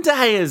 And De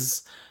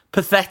Gea's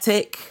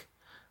pathetic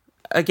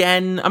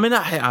again. I mean,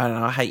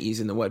 I hate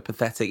using the word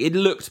pathetic. It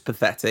looked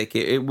pathetic.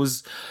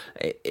 It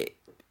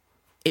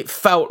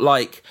felt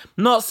like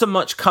not so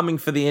much coming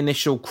for the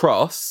initial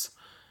cross,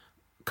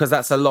 because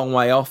that's a long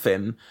way off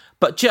him,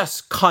 but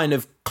just kind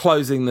of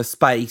closing the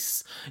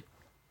space.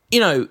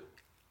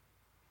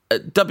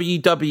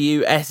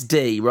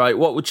 WWSD, right?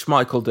 What would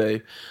Schmeichel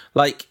do?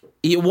 Like,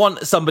 you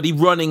want somebody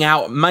running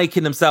out,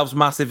 making themselves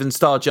massive and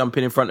star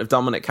jumping in front of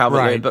Dominic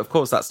Calvert-Lewin, Right. but of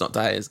course that's not De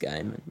Gea's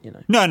game. You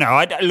know.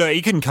 No, look,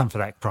 he couldn't come for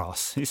that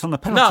cross. It's on the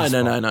penalty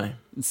spot. No.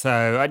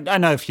 So I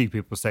know a few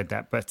people said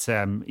that, but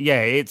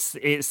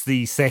it's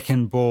the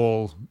second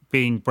ball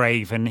being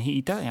brave, and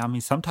he does. I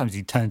mean, sometimes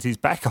he turns his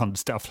back on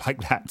stuff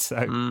like that.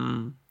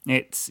 So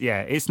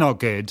it's not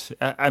good.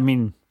 I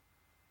mean,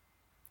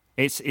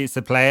 it's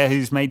a player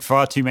who's made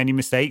far too many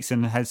mistakes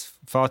and has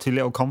far too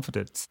little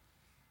confidence,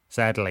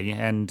 sadly,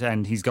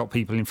 and he's got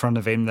people in front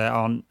of him that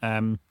aren't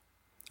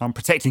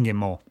protecting him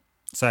more.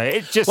 So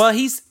it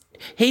just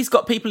He's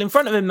got people in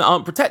front of him that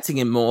aren't protecting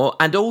him more,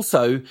 and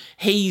also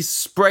he's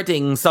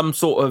spreading some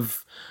sort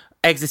of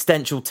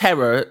existential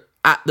terror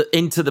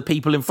into the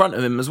people in front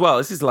of him as well.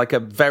 This is like a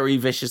very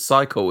vicious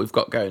cycle we've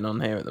got going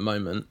on here at the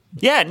moment.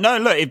 Yeah, no,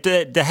 look, if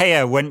De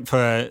Gea went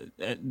for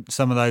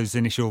some of those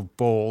initial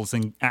balls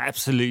and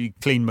absolutely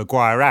cleaned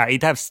Maguire out,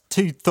 he'd have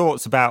two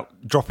thoughts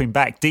about dropping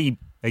back deep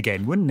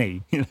again, wouldn't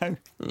he? You know?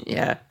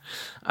 Yeah.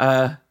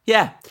 But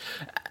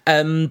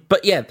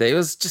yeah, it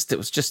was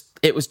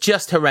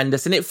just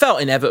horrendous, and it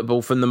felt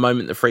inevitable from the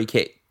moment the free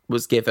kick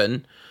was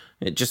given.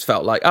 It just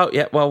felt like, oh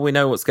yeah, well, we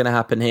know what's going to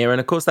happen here, and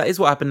of course that is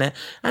what happened there.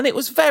 And it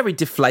was very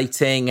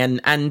deflating,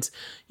 and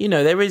you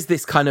know, there is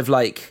this kind of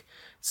like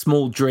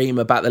small dream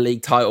about the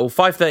league title.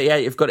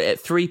 538 have got it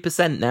at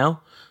 3%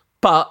 now,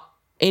 but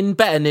in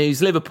better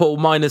news, Liverpool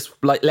minus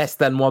like less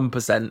than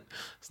 1%.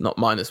 It's not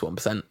minus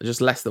 1%,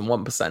 just less than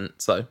 1%.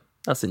 So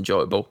that's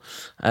enjoyable.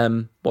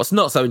 What's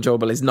not so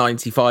enjoyable is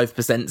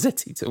 95%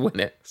 City to win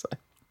it. So,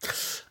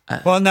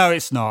 well, no,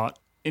 it's not.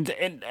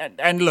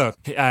 And look,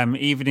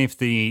 even if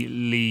the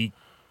league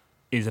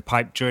is a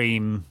pipe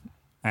dream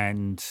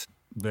and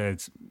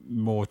there's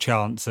more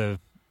chance of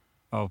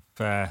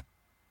at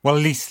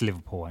least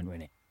Liverpool won't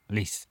win it. At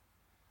least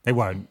they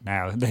won't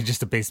now. They're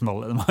just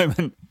abysmal at the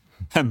moment.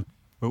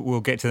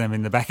 We'll get to them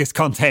in the backers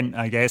content,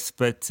 I guess.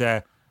 But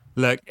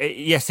look,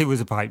 yes, it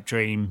was a pipe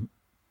dream,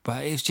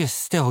 but it was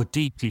just still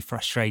deeply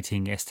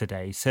frustrating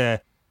yesterday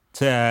to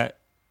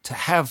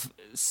have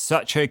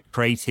such a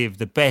creative,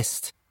 the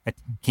best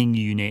attacking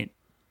unit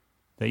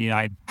that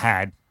United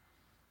had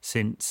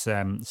since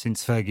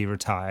Fergie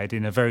retired,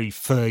 in a very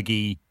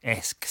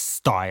Fergie-esque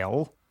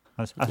style.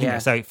 I think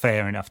it's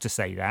fair enough to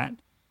say that.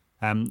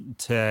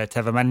 To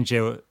have a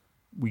manager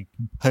we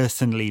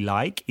personally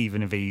like,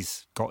 even if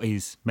he's got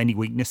his many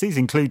weaknesses,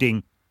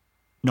 including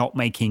not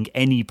making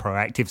any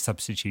proactive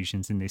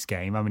substitutions in this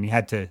game. I mean, he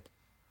had to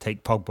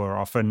take Pogba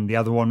off, and the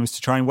other one was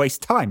to try and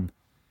waste time,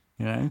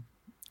 you know.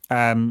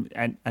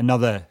 And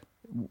another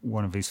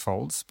one of his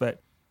faults,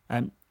 but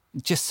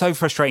just so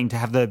frustrating to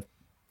have the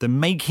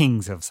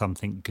makings of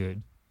something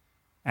good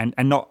and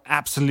not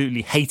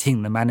absolutely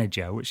hating the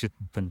manager, which has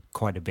happened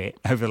quite a bit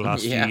over the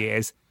last few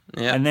years.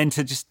 Yeah. And then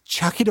to just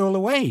chuck it all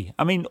away.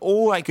 I mean,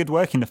 all that good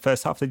work in the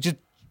first half, they just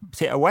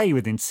put it away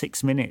within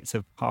 6 minutes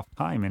of half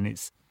time. And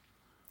it's,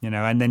 you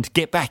know, and then to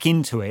get back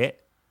into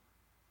it,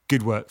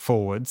 good work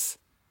forwards.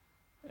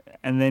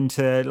 And then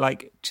to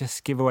like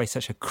just give away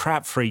such a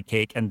crap free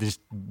kick and just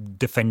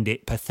defend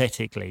it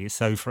pathetically is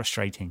so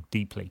frustrating,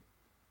 deeply.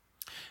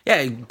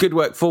 Yeah, good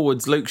work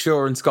forwards, Luke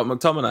Shaw and Scott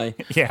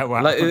McTominay. Yeah,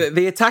 well, like,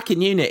 the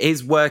attacking unit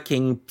is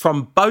working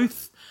from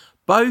both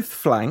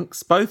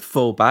flanks, both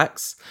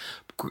fullbacks,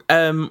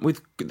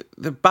 with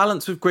the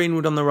balance with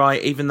Greenwood on the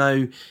right. Even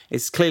though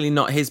it's clearly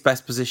not his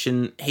best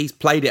position, he's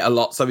played it a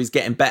lot, so he's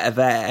getting better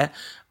there.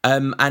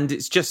 And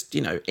it's just, you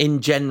know, in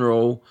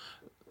general,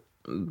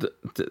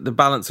 the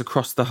balance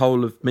across the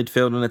whole of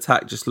midfield and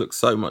attack just looks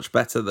so much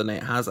better than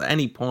it has at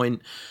any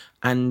point.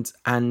 And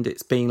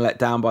it's being let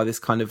down by this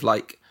kind of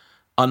like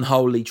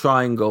unholy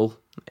triangle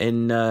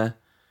in De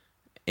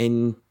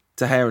Gea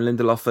and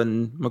Lindelof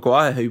and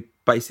Maguire, who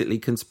basically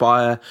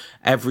conspire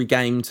every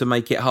game to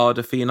make it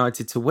harder for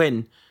United to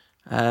win.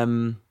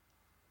 And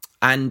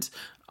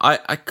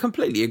I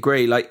completely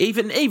agree. Like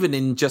even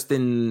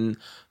in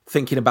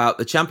thinking about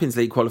the Champions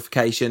League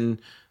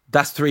qualification,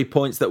 that's 3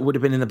 points that would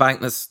have been in the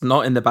bank that's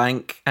not in the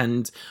bank.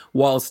 And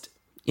whilst,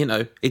 you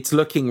know, it's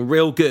looking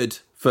real good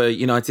for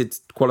United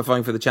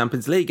qualifying for the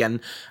Champions League,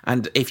 and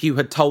if you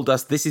had told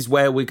us this is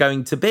where we're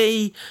going to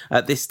be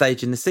at this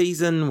stage in the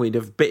season, we'd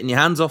have bitten your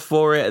hands off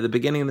for it at the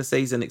beginning of the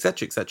season,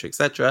 etc., etc.,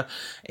 etc.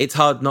 It's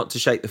hard not to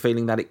shake the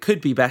feeling that it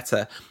could be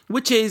better,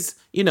 which is,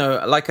 you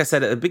know, like I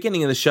said at the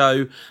beginning of the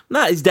show,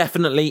 that is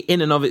definitely in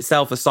and of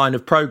itself a sign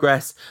of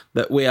progress,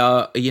 that we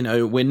are, you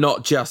know, we're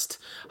not just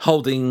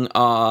holding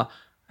our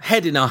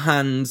head in our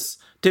hands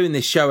doing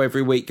this show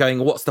every week going,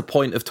 what's the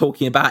point of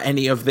talking about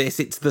any of this?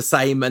 It's the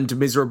same and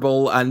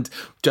miserable, and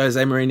Jose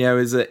Mourinho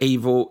is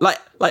evil. Like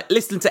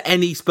listen to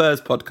any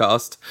Spurs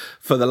podcast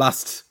for the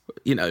last,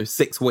 you know,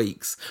 6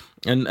 weeks,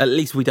 and at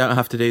least we don't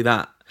have to do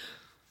that.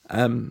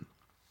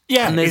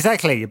 Yeah,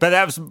 exactly. But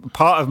that was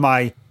part of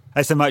my,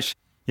 it's a much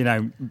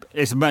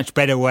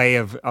better way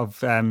of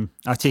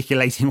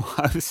articulating what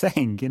I was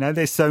saying. You know,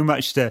 there's so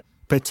much to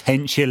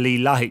potentially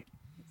like.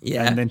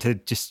 Yeah. And then to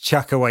just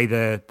chuck away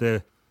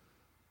the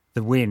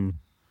win,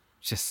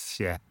 just,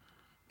 yeah.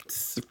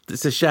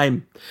 It's a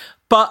shame.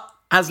 But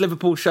as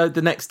Liverpool showed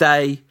the next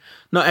day,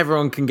 not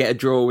everyone can get a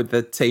draw with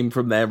the team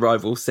from their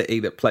rival city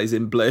that plays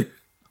in blue.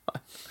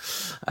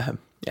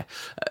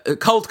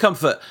 Cold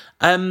comfort.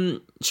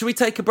 Should we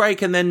take a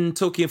break and then,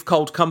 talking of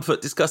cold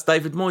comfort, discuss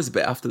David Moyes a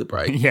bit after the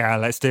break? Yeah,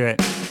 let's do it.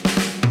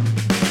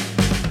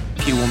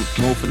 If you want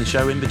more from the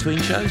show in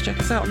between shows, check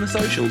us out on the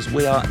socials.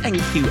 We are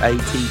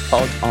NQAT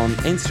Pod on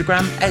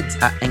Instagram, Ed's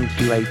at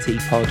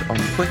NQAT Pod on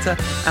Twitter,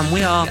 and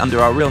we are under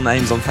our real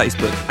names on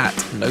Facebook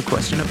at No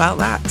Question About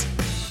That.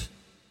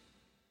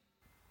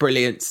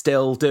 Brilliant.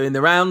 Still doing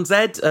the rounds,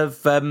 Ed,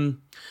 of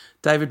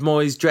David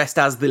Moyes dressed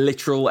as the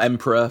literal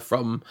emperor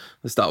from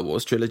the Star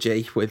Wars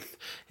trilogy with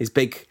his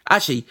big,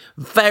 actually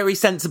very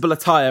sensible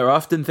attire. I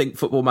often think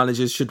football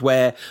managers should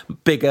wear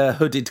bigger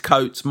hooded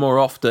coats more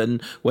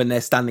often when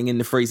they're standing in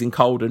the freezing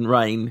cold and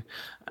rain.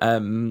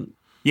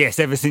 Yes,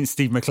 ever since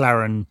Steve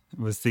McLaren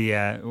was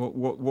the,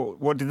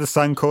 what did the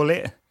Sun call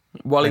it?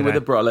 Wally with the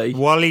brolly.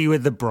 Wally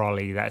with the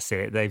brolly, that's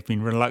it. They've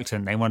been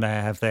reluctant. They want to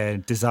have their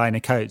designer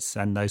coats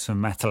and those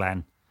from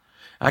Matalan.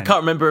 I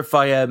can't remember if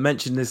I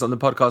mentioned this on the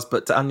podcast,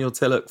 but Daniel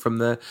Tillock from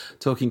the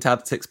Talking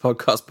Tactics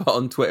podcast put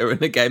on Twitter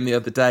in a game the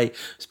other day. It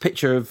was a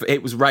picture of,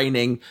 it was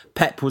raining,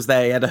 Pep was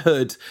there, he had a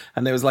hood,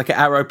 and there was like an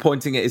arrow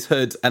pointing at his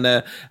hood and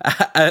a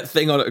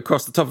thing on it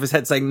across the top of his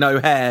head saying no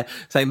hair,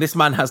 saying this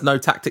man has no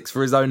tactics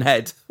for his own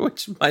head,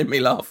 which made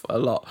me laugh a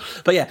lot.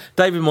 But yeah,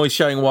 David Moyes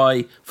showing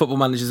why football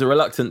managers are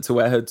reluctant to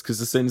wear hoods,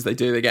 because as soon as they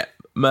do, they get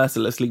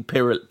mercilessly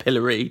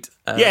pilloried.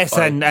 Yes,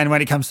 and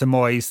when it comes to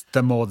Moyes,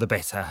 the more the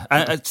better.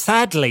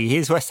 Sadly,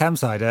 his West Ham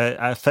side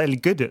are fairly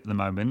good at the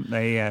moment.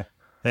 They're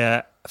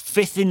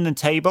fifth in the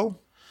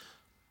table,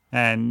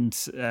 and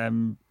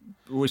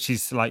which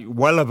is like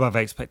well above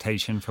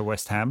expectation for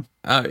West Ham.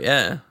 Oh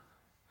yeah.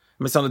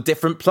 It's on a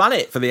different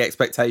planet for the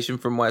expectation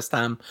from West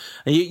Ham.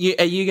 Are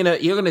you're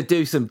gonna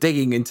do some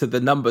digging into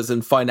the numbers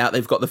and find out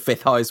they've got the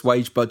fifth highest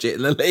wage budget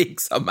in the league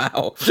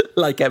somehow,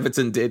 like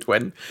Everton did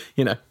when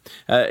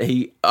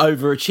he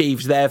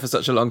overachieved there for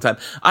such a long time.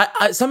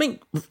 Something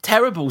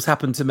terrible's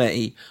happened to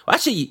me.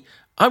 Actually,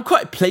 I'm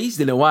quite pleased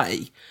in a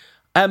way,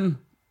 and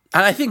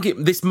I think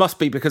this must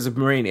be because of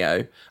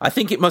Mourinho. I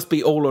think it must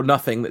be all or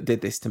nothing that did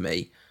this to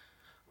me.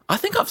 I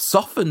think I've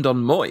softened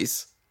on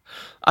Moyes.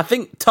 I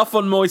think tough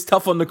on Moyes,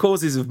 tough on the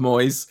causes of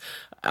Moyes.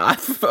 I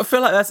feel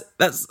like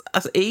that's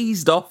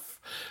eased off.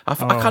 I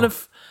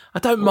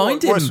don't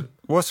mind him.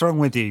 What's wrong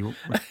with you?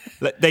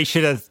 They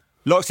should have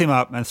locked him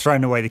up and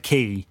thrown away the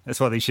key.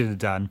 That's what they should have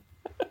done.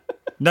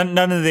 None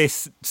of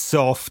this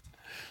soft,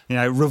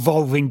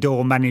 revolving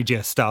door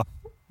manager stuff.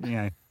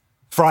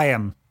 Fry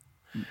him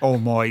or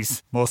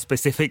Moyes more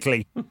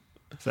specifically.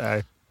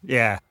 So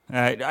yeah,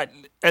 at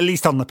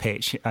least on the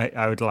pitch,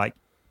 I would like.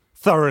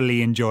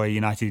 Thoroughly enjoy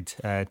United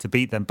to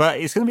beat them, but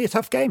it's going to be a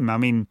tough game. I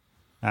mean,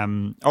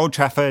 Old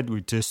Trafford,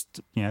 we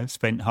just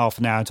spent half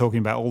an hour talking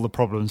about all the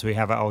problems we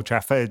have at Old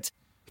Trafford.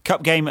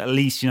 Cup game, at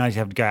least United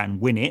have to go out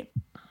and win it,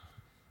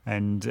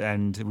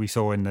 and we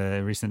saw in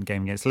the recent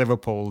game against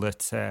Liverpool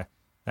that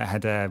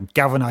had a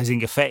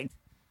galvanising effect.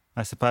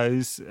 I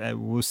suppose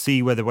we'll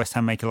see whether West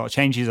Ham make a lot of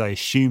changes. I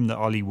assume that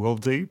Ollie will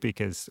do,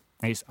 because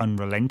it's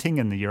unrelenting,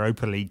 and the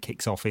Europa League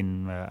kicks off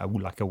in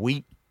like a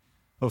week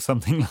or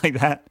something like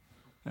that.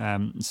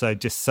 So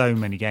just so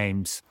many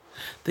games.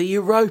 The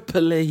Europa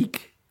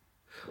League.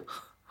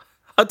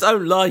 I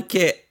don't like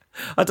it.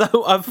 I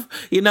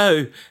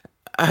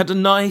had a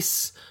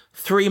nice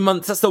 3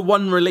 months. That's the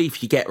one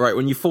relief you get, right?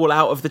 When you fall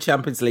out of the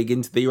Champions League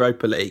into the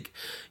Europa League,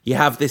 you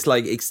have this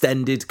like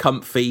extended,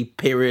 comfy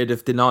period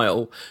of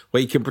denial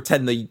where you can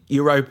pretend the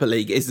Europa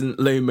League isn't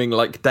looming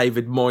like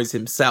David Moyes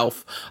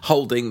himself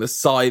holding the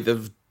scythe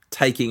of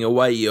taking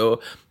away your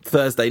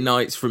Thursday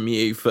nights from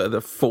you for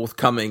the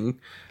forthcoming,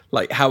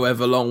 like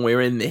however long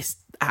we're in this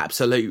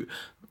absolute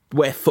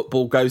where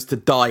football goes to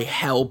die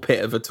hell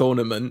pit of a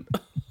tournament.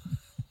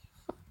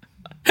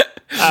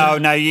 Oh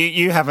no,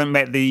 you haven't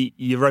met the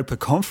Europa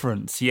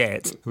Conference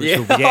yet, which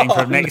we'll be getting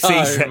from next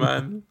season.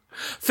 Man. I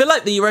feel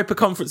like the Europa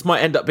Conference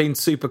might end up being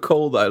super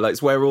cool though. Like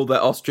it's where all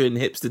the Austrian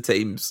hipster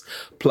teams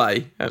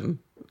play, and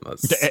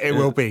it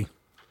will be.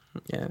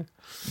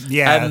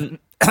 Yeah.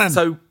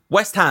 So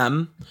West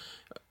Ham,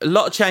 a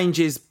lot of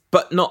changes,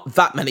 but not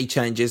that many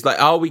changes.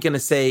 Like, are we going to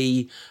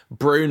see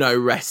Bruno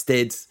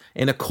rested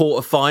in a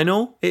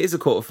quarter-final? It is a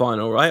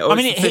quarter-final, right? Or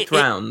it's the fifth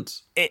round?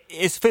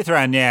 It's fifth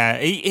round, yeah.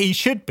 He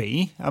should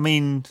be. I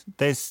mean,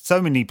 there's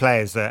so many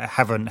players that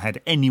haven't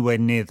had anywhere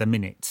near the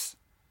minutes.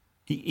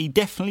 He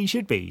definitely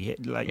should be.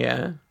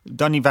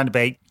 Donny van de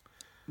Beek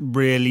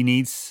really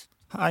needs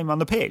time on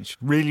the pitch.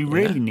 Really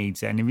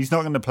needs it. And if he's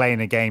not going to play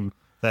in a game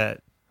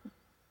that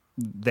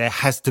there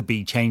has to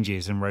be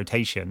changes and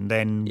rotation,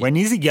 then when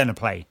is he going to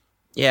play?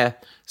 Yeah,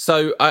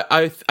 so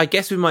I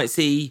guess we might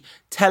see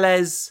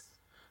Telles,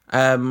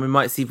 we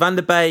might see Van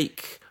der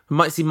Beek, we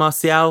might see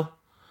Martial,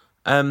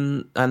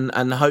 and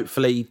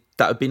hopefully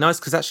that would be nice,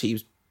 because actually he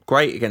was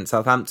great against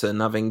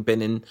Southampton, having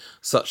been in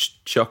such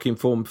shocking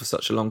form for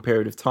such a long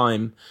period of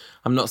time.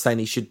 I'm not saying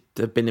he should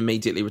have been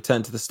immediately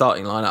returned to the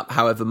starting lineup,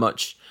 however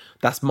much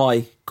that's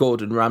my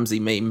Gordon Ramsay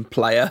meme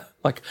player.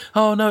 Like,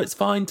 oh no, it's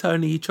fine,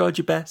 Tony, you tried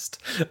your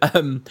best.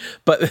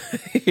 But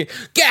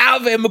get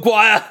out of here,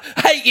 Maguire!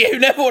 Hate you,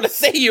 never want to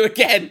see you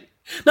again.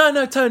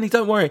 No, Tony,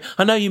 don't worry.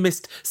 I know you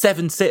missed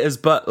 7 sitters,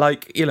 but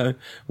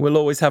we'll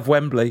always have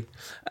Wembley.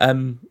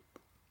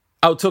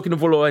 Talking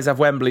of we'll always have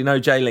Wembley, no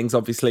J-Lings,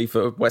 obviously,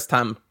 for West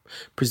Ham.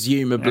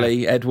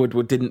 Presumably, yeah. Ed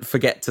Woodward didn't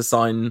forget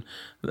to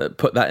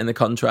put that in the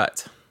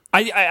contract.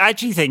 I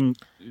actually think,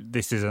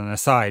 this is an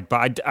aside,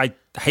 but I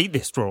hate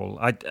this rule.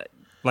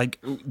 Like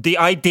the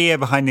idea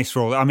behind this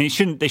rule. I mean,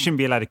 they shouldn't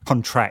be allowed to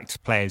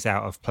contract players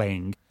out of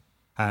playing,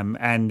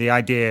 and the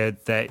idea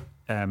that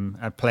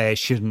a player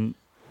shouldn't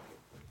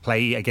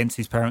play against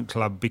his parent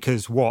club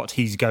because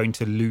he's going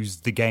to lose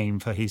the game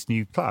for his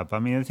new club. I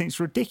mean, I think it's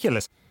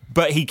ridiculous.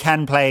 But he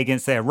can play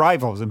against their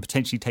rivals and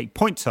potentially take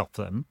points off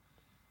them.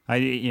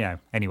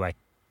 Anyway.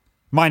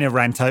 Minor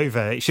rant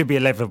over. It should be a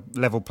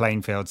level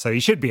playing field, so he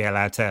should be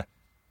allowed to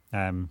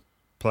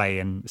play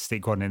and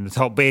stick one in the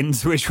top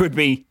bins, which would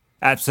be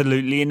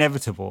absolutely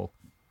inevitable.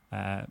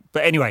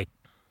 But anyway,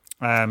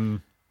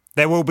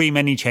 there will be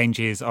many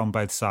changes on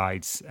both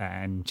sides,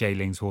 and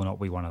J-Lings will not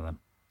be one of them.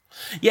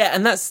 Yeah,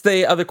 and that's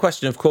the other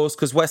question, of course,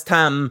 because West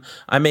Ham,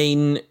 I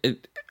mean,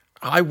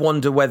 I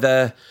wonder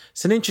whether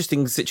it's an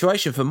interesting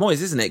situation for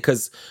Moyes, isn't it?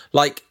 Because,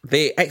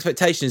 the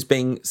expectation is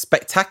being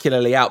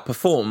spectacularly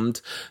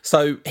outperformed,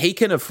 so he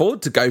can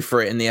afford to go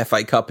for it in the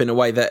FA Cup in a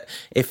way that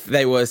if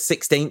they were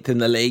 16th in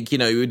the league, you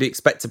would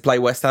expect to play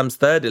West Ham's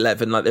third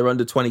 11, like they were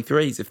under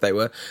 23s if they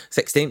were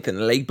 16th in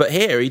the league. But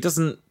here, he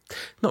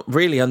not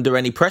really under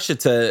any pressure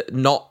to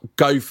not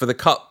go for the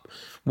cup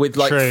with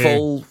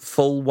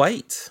full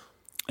weight.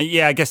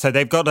 Yeah, I guess so.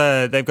 They've got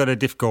a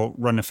difficult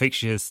run of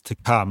fixtures to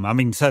come. I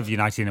mean, serve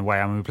United in a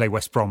way. I mean, we play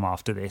West Brom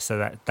after this,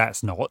 so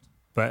that's not.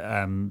 But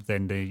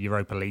then the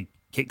Europa League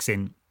kicks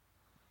in,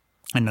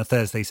 and the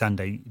Thursday,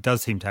 Sunday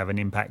does seem to have an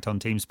impact on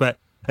teams. But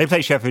they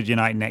play Sheffield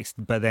United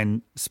next, but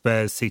then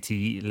Spurs,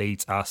 City,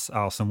 Leeds, us,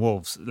 Arsenal,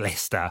 Wolves,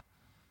 Leicester.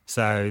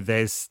 So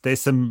there's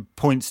some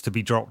points to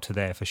be dropped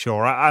there for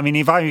sure. I mean,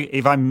 if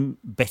I'm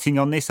betting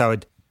on this, I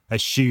would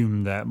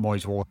assume that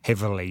Moyes will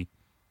heavily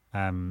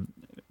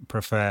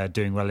prefer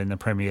doing well in the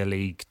Premier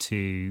League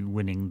to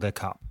winning the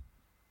cup.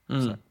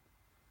 So.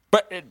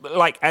 But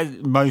as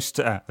most,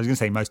 I was going to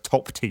say most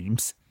top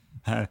teams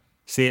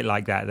see it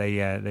like that.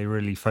 They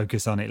really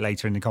focus on it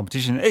later in the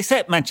competition,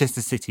 except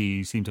Manchester City,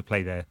 who seem to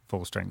play their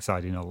full strength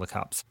side in all the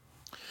cups.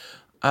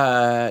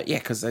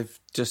 Because they've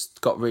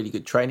just got really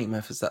good training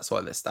methods. That's why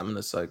their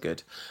stamina's so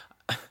good.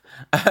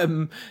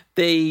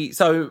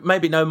 So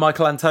maybe no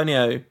Michael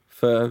Antonio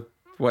for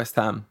West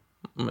Ham,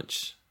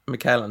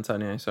 Michael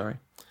Antonio, sorry.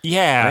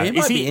 Yeah, he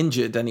might be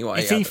injured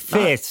anyway. Is he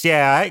fit?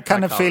 Yeah, I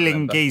kind of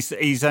feeling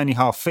he's only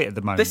half fit at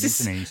the moment,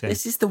 isn't he? So.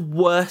 This is the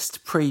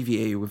worst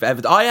preview we've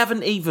ever done. I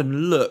haven't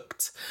even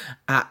looked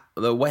at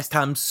the West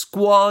Ham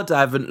squad. I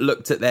haven't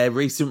looked at their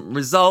recent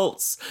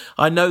results.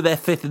 I know they're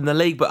 5th in the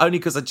league, but only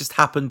because I just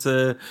happen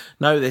to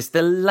know this.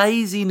 The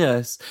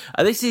laziness.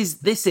 This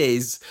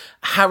is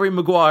Harry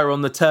Maguire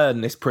on the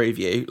turn, this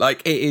preview.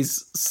 It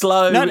is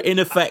slow,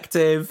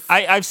 ineffective.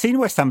 I've seen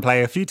West Ham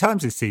play a few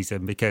times this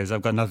season because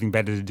I've got nothing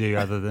better to do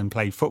other than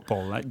play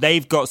football.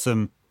 They've got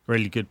some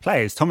really good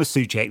players. Thomas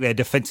Souček, their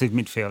defensive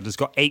midfielder, has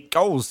got 8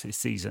 goals this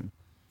season.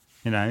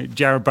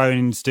 Jarrod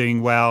Bowen's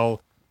doing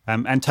well.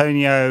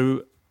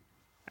 Antonio,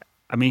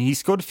 I mean, he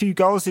scored a few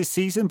goals this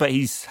season, but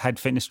he's had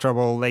fitness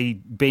trouble. They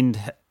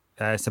binned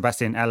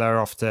Sebastian Eller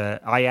off to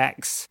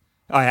Ajax.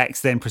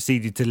 Ajax then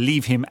proceeded to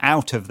leave him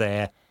out of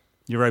their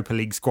Europa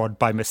League squad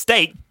by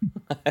mistake.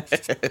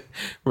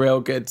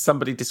 Real good.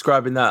 Somebody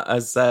describing that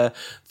as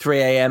 3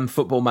 a.m.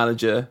 football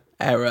manager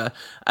error.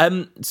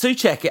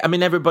 Souček, I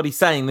mean, everybody's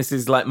saying this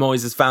is like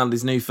Moyes has found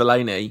his new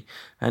Fellaini,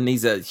 and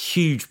he's a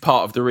huge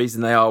part of the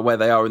reason they are where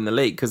they are in the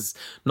league, because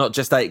not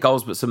just 8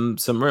 goals, but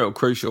some real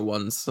crucial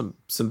ones,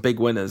 some big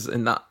winners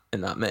in that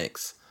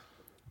mix.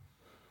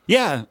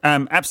 Yeah,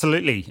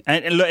 absolutely.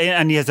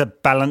 And he has a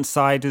balanced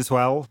side as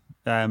well.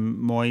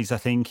 Moyes, I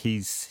think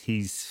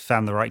he's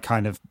found the right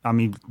kind of, I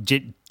mean,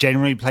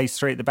 generally plays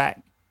 3 at the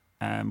back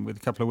with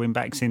a couple of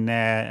wing-backs in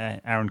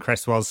there. Aaron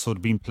Cresswell's sort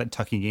of been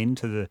tucking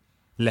into the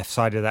left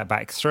side of that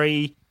back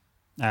 3.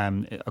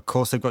 Of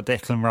course, they've got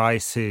Declan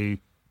Rice, who,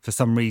 for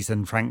some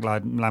reason, Frank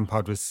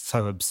Lampard was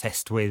so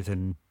obsessed with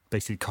and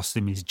basically cost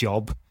him his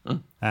job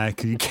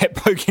because he kept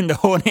poking the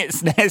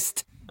hornet's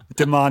nest,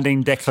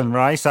 demanding Declan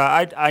Rice.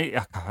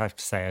 I have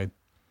to say, I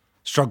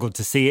struggled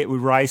to see it with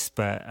Rice,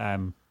 but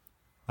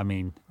I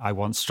mean, I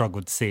once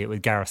struggled to see it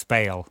with Gareth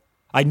Bale.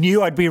 I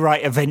knew I'd be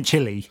right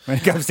eventually when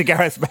it comes to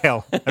Gareth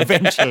Bale.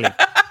 Eventually.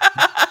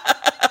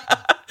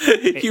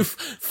 You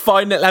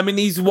find it. I mean,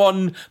 he's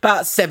won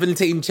about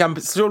 17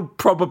 Champions. Still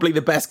probably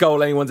the best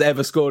goal anyone's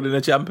ever scored in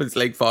a Champions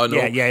League final.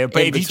 Yeah.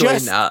 But if you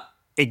just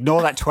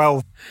ignore that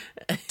 12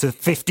 to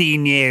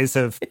 15 years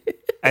of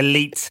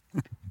elite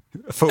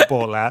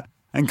footballer,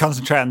 and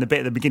concentrate on the bit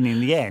at the beginning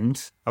and the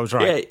end, I was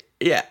right.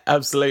 Yeah,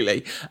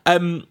 absolutely.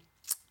 I'd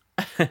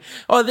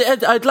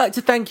like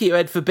to thank you,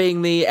 Ed, for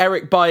being the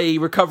Eric Bailly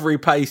recovery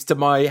pace to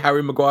my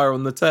Harry Maguire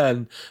on the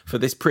turn for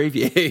this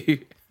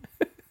preview.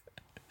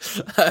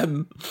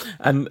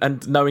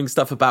 And knowing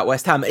stuff about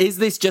West Ham. Is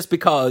this just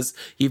because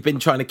you've been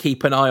trying to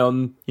keep an eye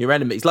on your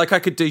enemies? Like I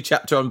could do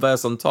chapter and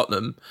verse on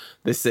Tottenham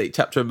this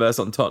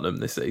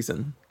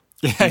season.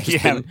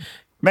 Yeah.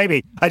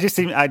 Maybe. I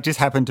just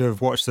happened to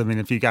have watched them in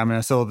a few games.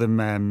 I saw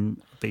them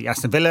beat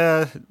Aston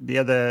Villa the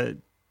other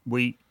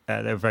week.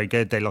 They were very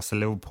good. They lost to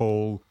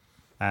Liverpool.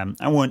 And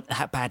weren't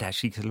that bad,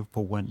 actually, because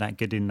Liverpool weren't that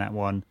good in that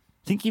one.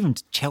 I think even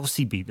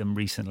Chelsea beat them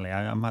recently.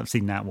 I might have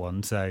seen that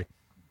one. So,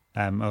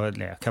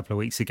 a couple of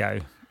weeks ago.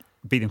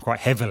 Beat them quite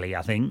heavily,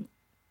 I think.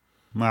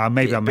 Well,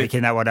 maybe I'm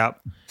making that one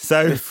up.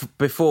 So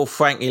before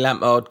Frankie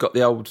Lampard got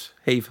the old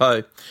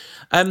heave-ho.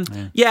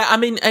 I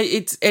mean,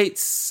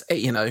 it's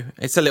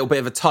a little bit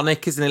of a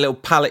tonic, isn't it? A little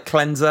palate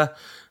cleanser.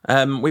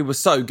 We were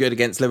so good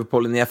against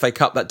Liverpool in the FA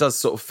Cup. That does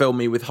sort of fill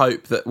me with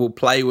hope that we'll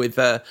play with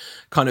a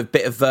kind of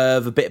bit of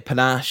verve, a bit of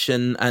panache,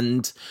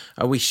 and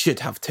we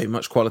should have too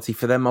much quality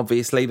for them.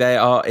 Obviously, they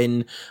are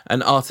in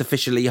an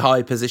artificially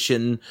high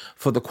position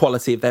for the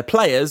quality of their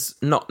players,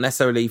 not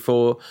necessarily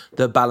for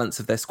the balance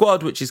of their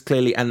squad, which is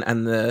clearly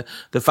and the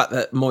fact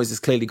that Moyes has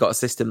clearly got a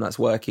system that's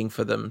working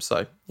for them.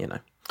 So,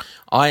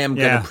 I'm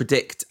going to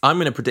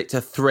predict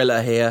a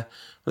thriller here.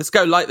 Let's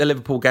go like the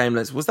Liverpool game.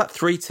 Was that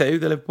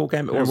 3-2, the Liverpool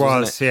game? It was,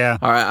 wasn't it? Yeah.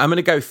 All right, I'm going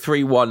to go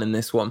 3-1 in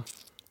this one.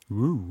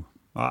 Ooh.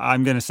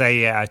 I'm going to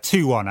say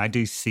 2-1. I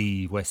do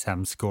see West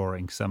Ham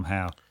scoring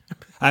somehow.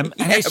 And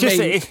it's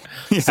just...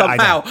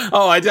 somehow.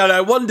 I don't know.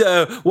 I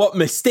wonder what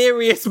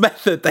mysterious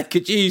method they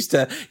could use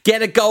to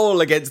get a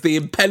goal against the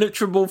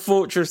impenetrable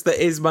fortress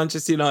that is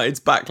Manchester United's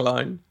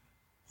backline.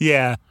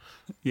 Yeah.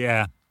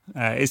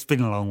 It's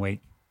been a long week.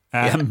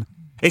 It's going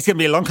to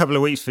be a long couple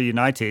of weeks for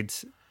United.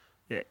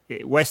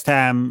 West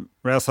Ham,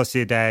 Real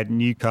Sociedad,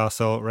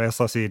 Newcastle, Real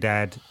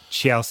Sociedad,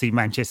 Chelsea,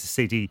 Manchester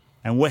City,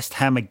 and West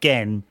Ham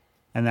again.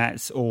 And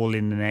that's all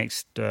in the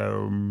next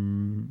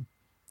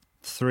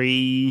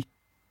 3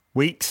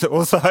 weeks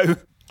or so.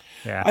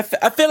 Yeah,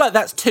 I feel like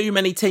that's too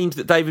many teams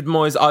that David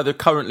Moyes either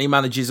currently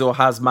manages or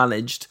has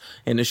managed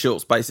in a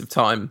short space of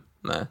time.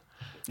 No.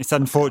 It's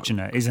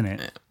unfortunate, isn't it?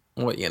 Yeah.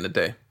 What are you going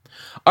to do?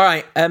 All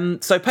right,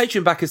 so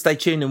Patreon backers, stay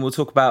tuned and we'll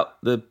talk about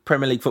the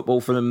Premier League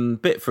football from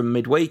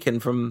midweek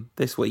and from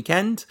this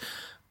weekend.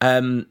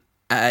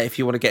 If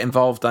you want to get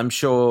involved, I'm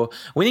sure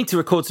we need to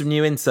record some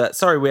new inserts.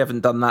 Sorry we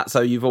haven't done that,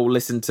 so you've all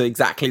listened to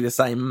exactly the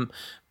same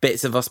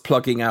bits of us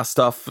plugging our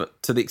stuff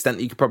to the extent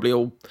that you could probably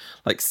all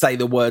say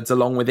the words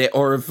along with it,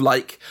 or of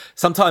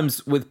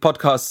sometimes with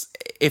podcasts,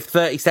 if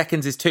 30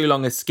 seconds is too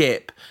long a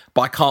skip,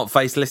 but I can't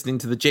face listening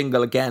to the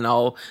jingle again,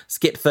 I'll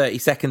skip 30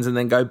 seconds and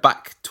then go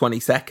back 20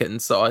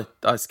 seconds. So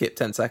I skip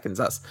 10 seconds.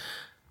 That's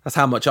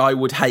how much I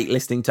would hate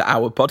listening to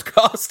our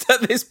podcast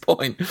at this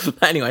point.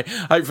 But anyway,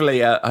 hopefully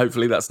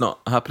that's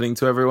not happening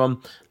to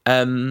everyone.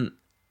 We've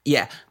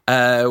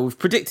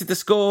predicted the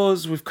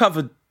scores. We've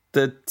covered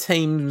the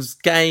teams'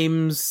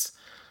 games.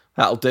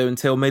 That'll do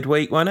until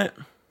midweek, won't it?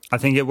 I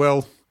think it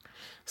will.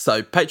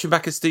 So Patreon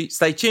backers,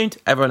 stay tuned.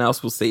 Everyone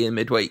else will see you in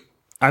midweek.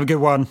 Have a good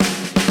one.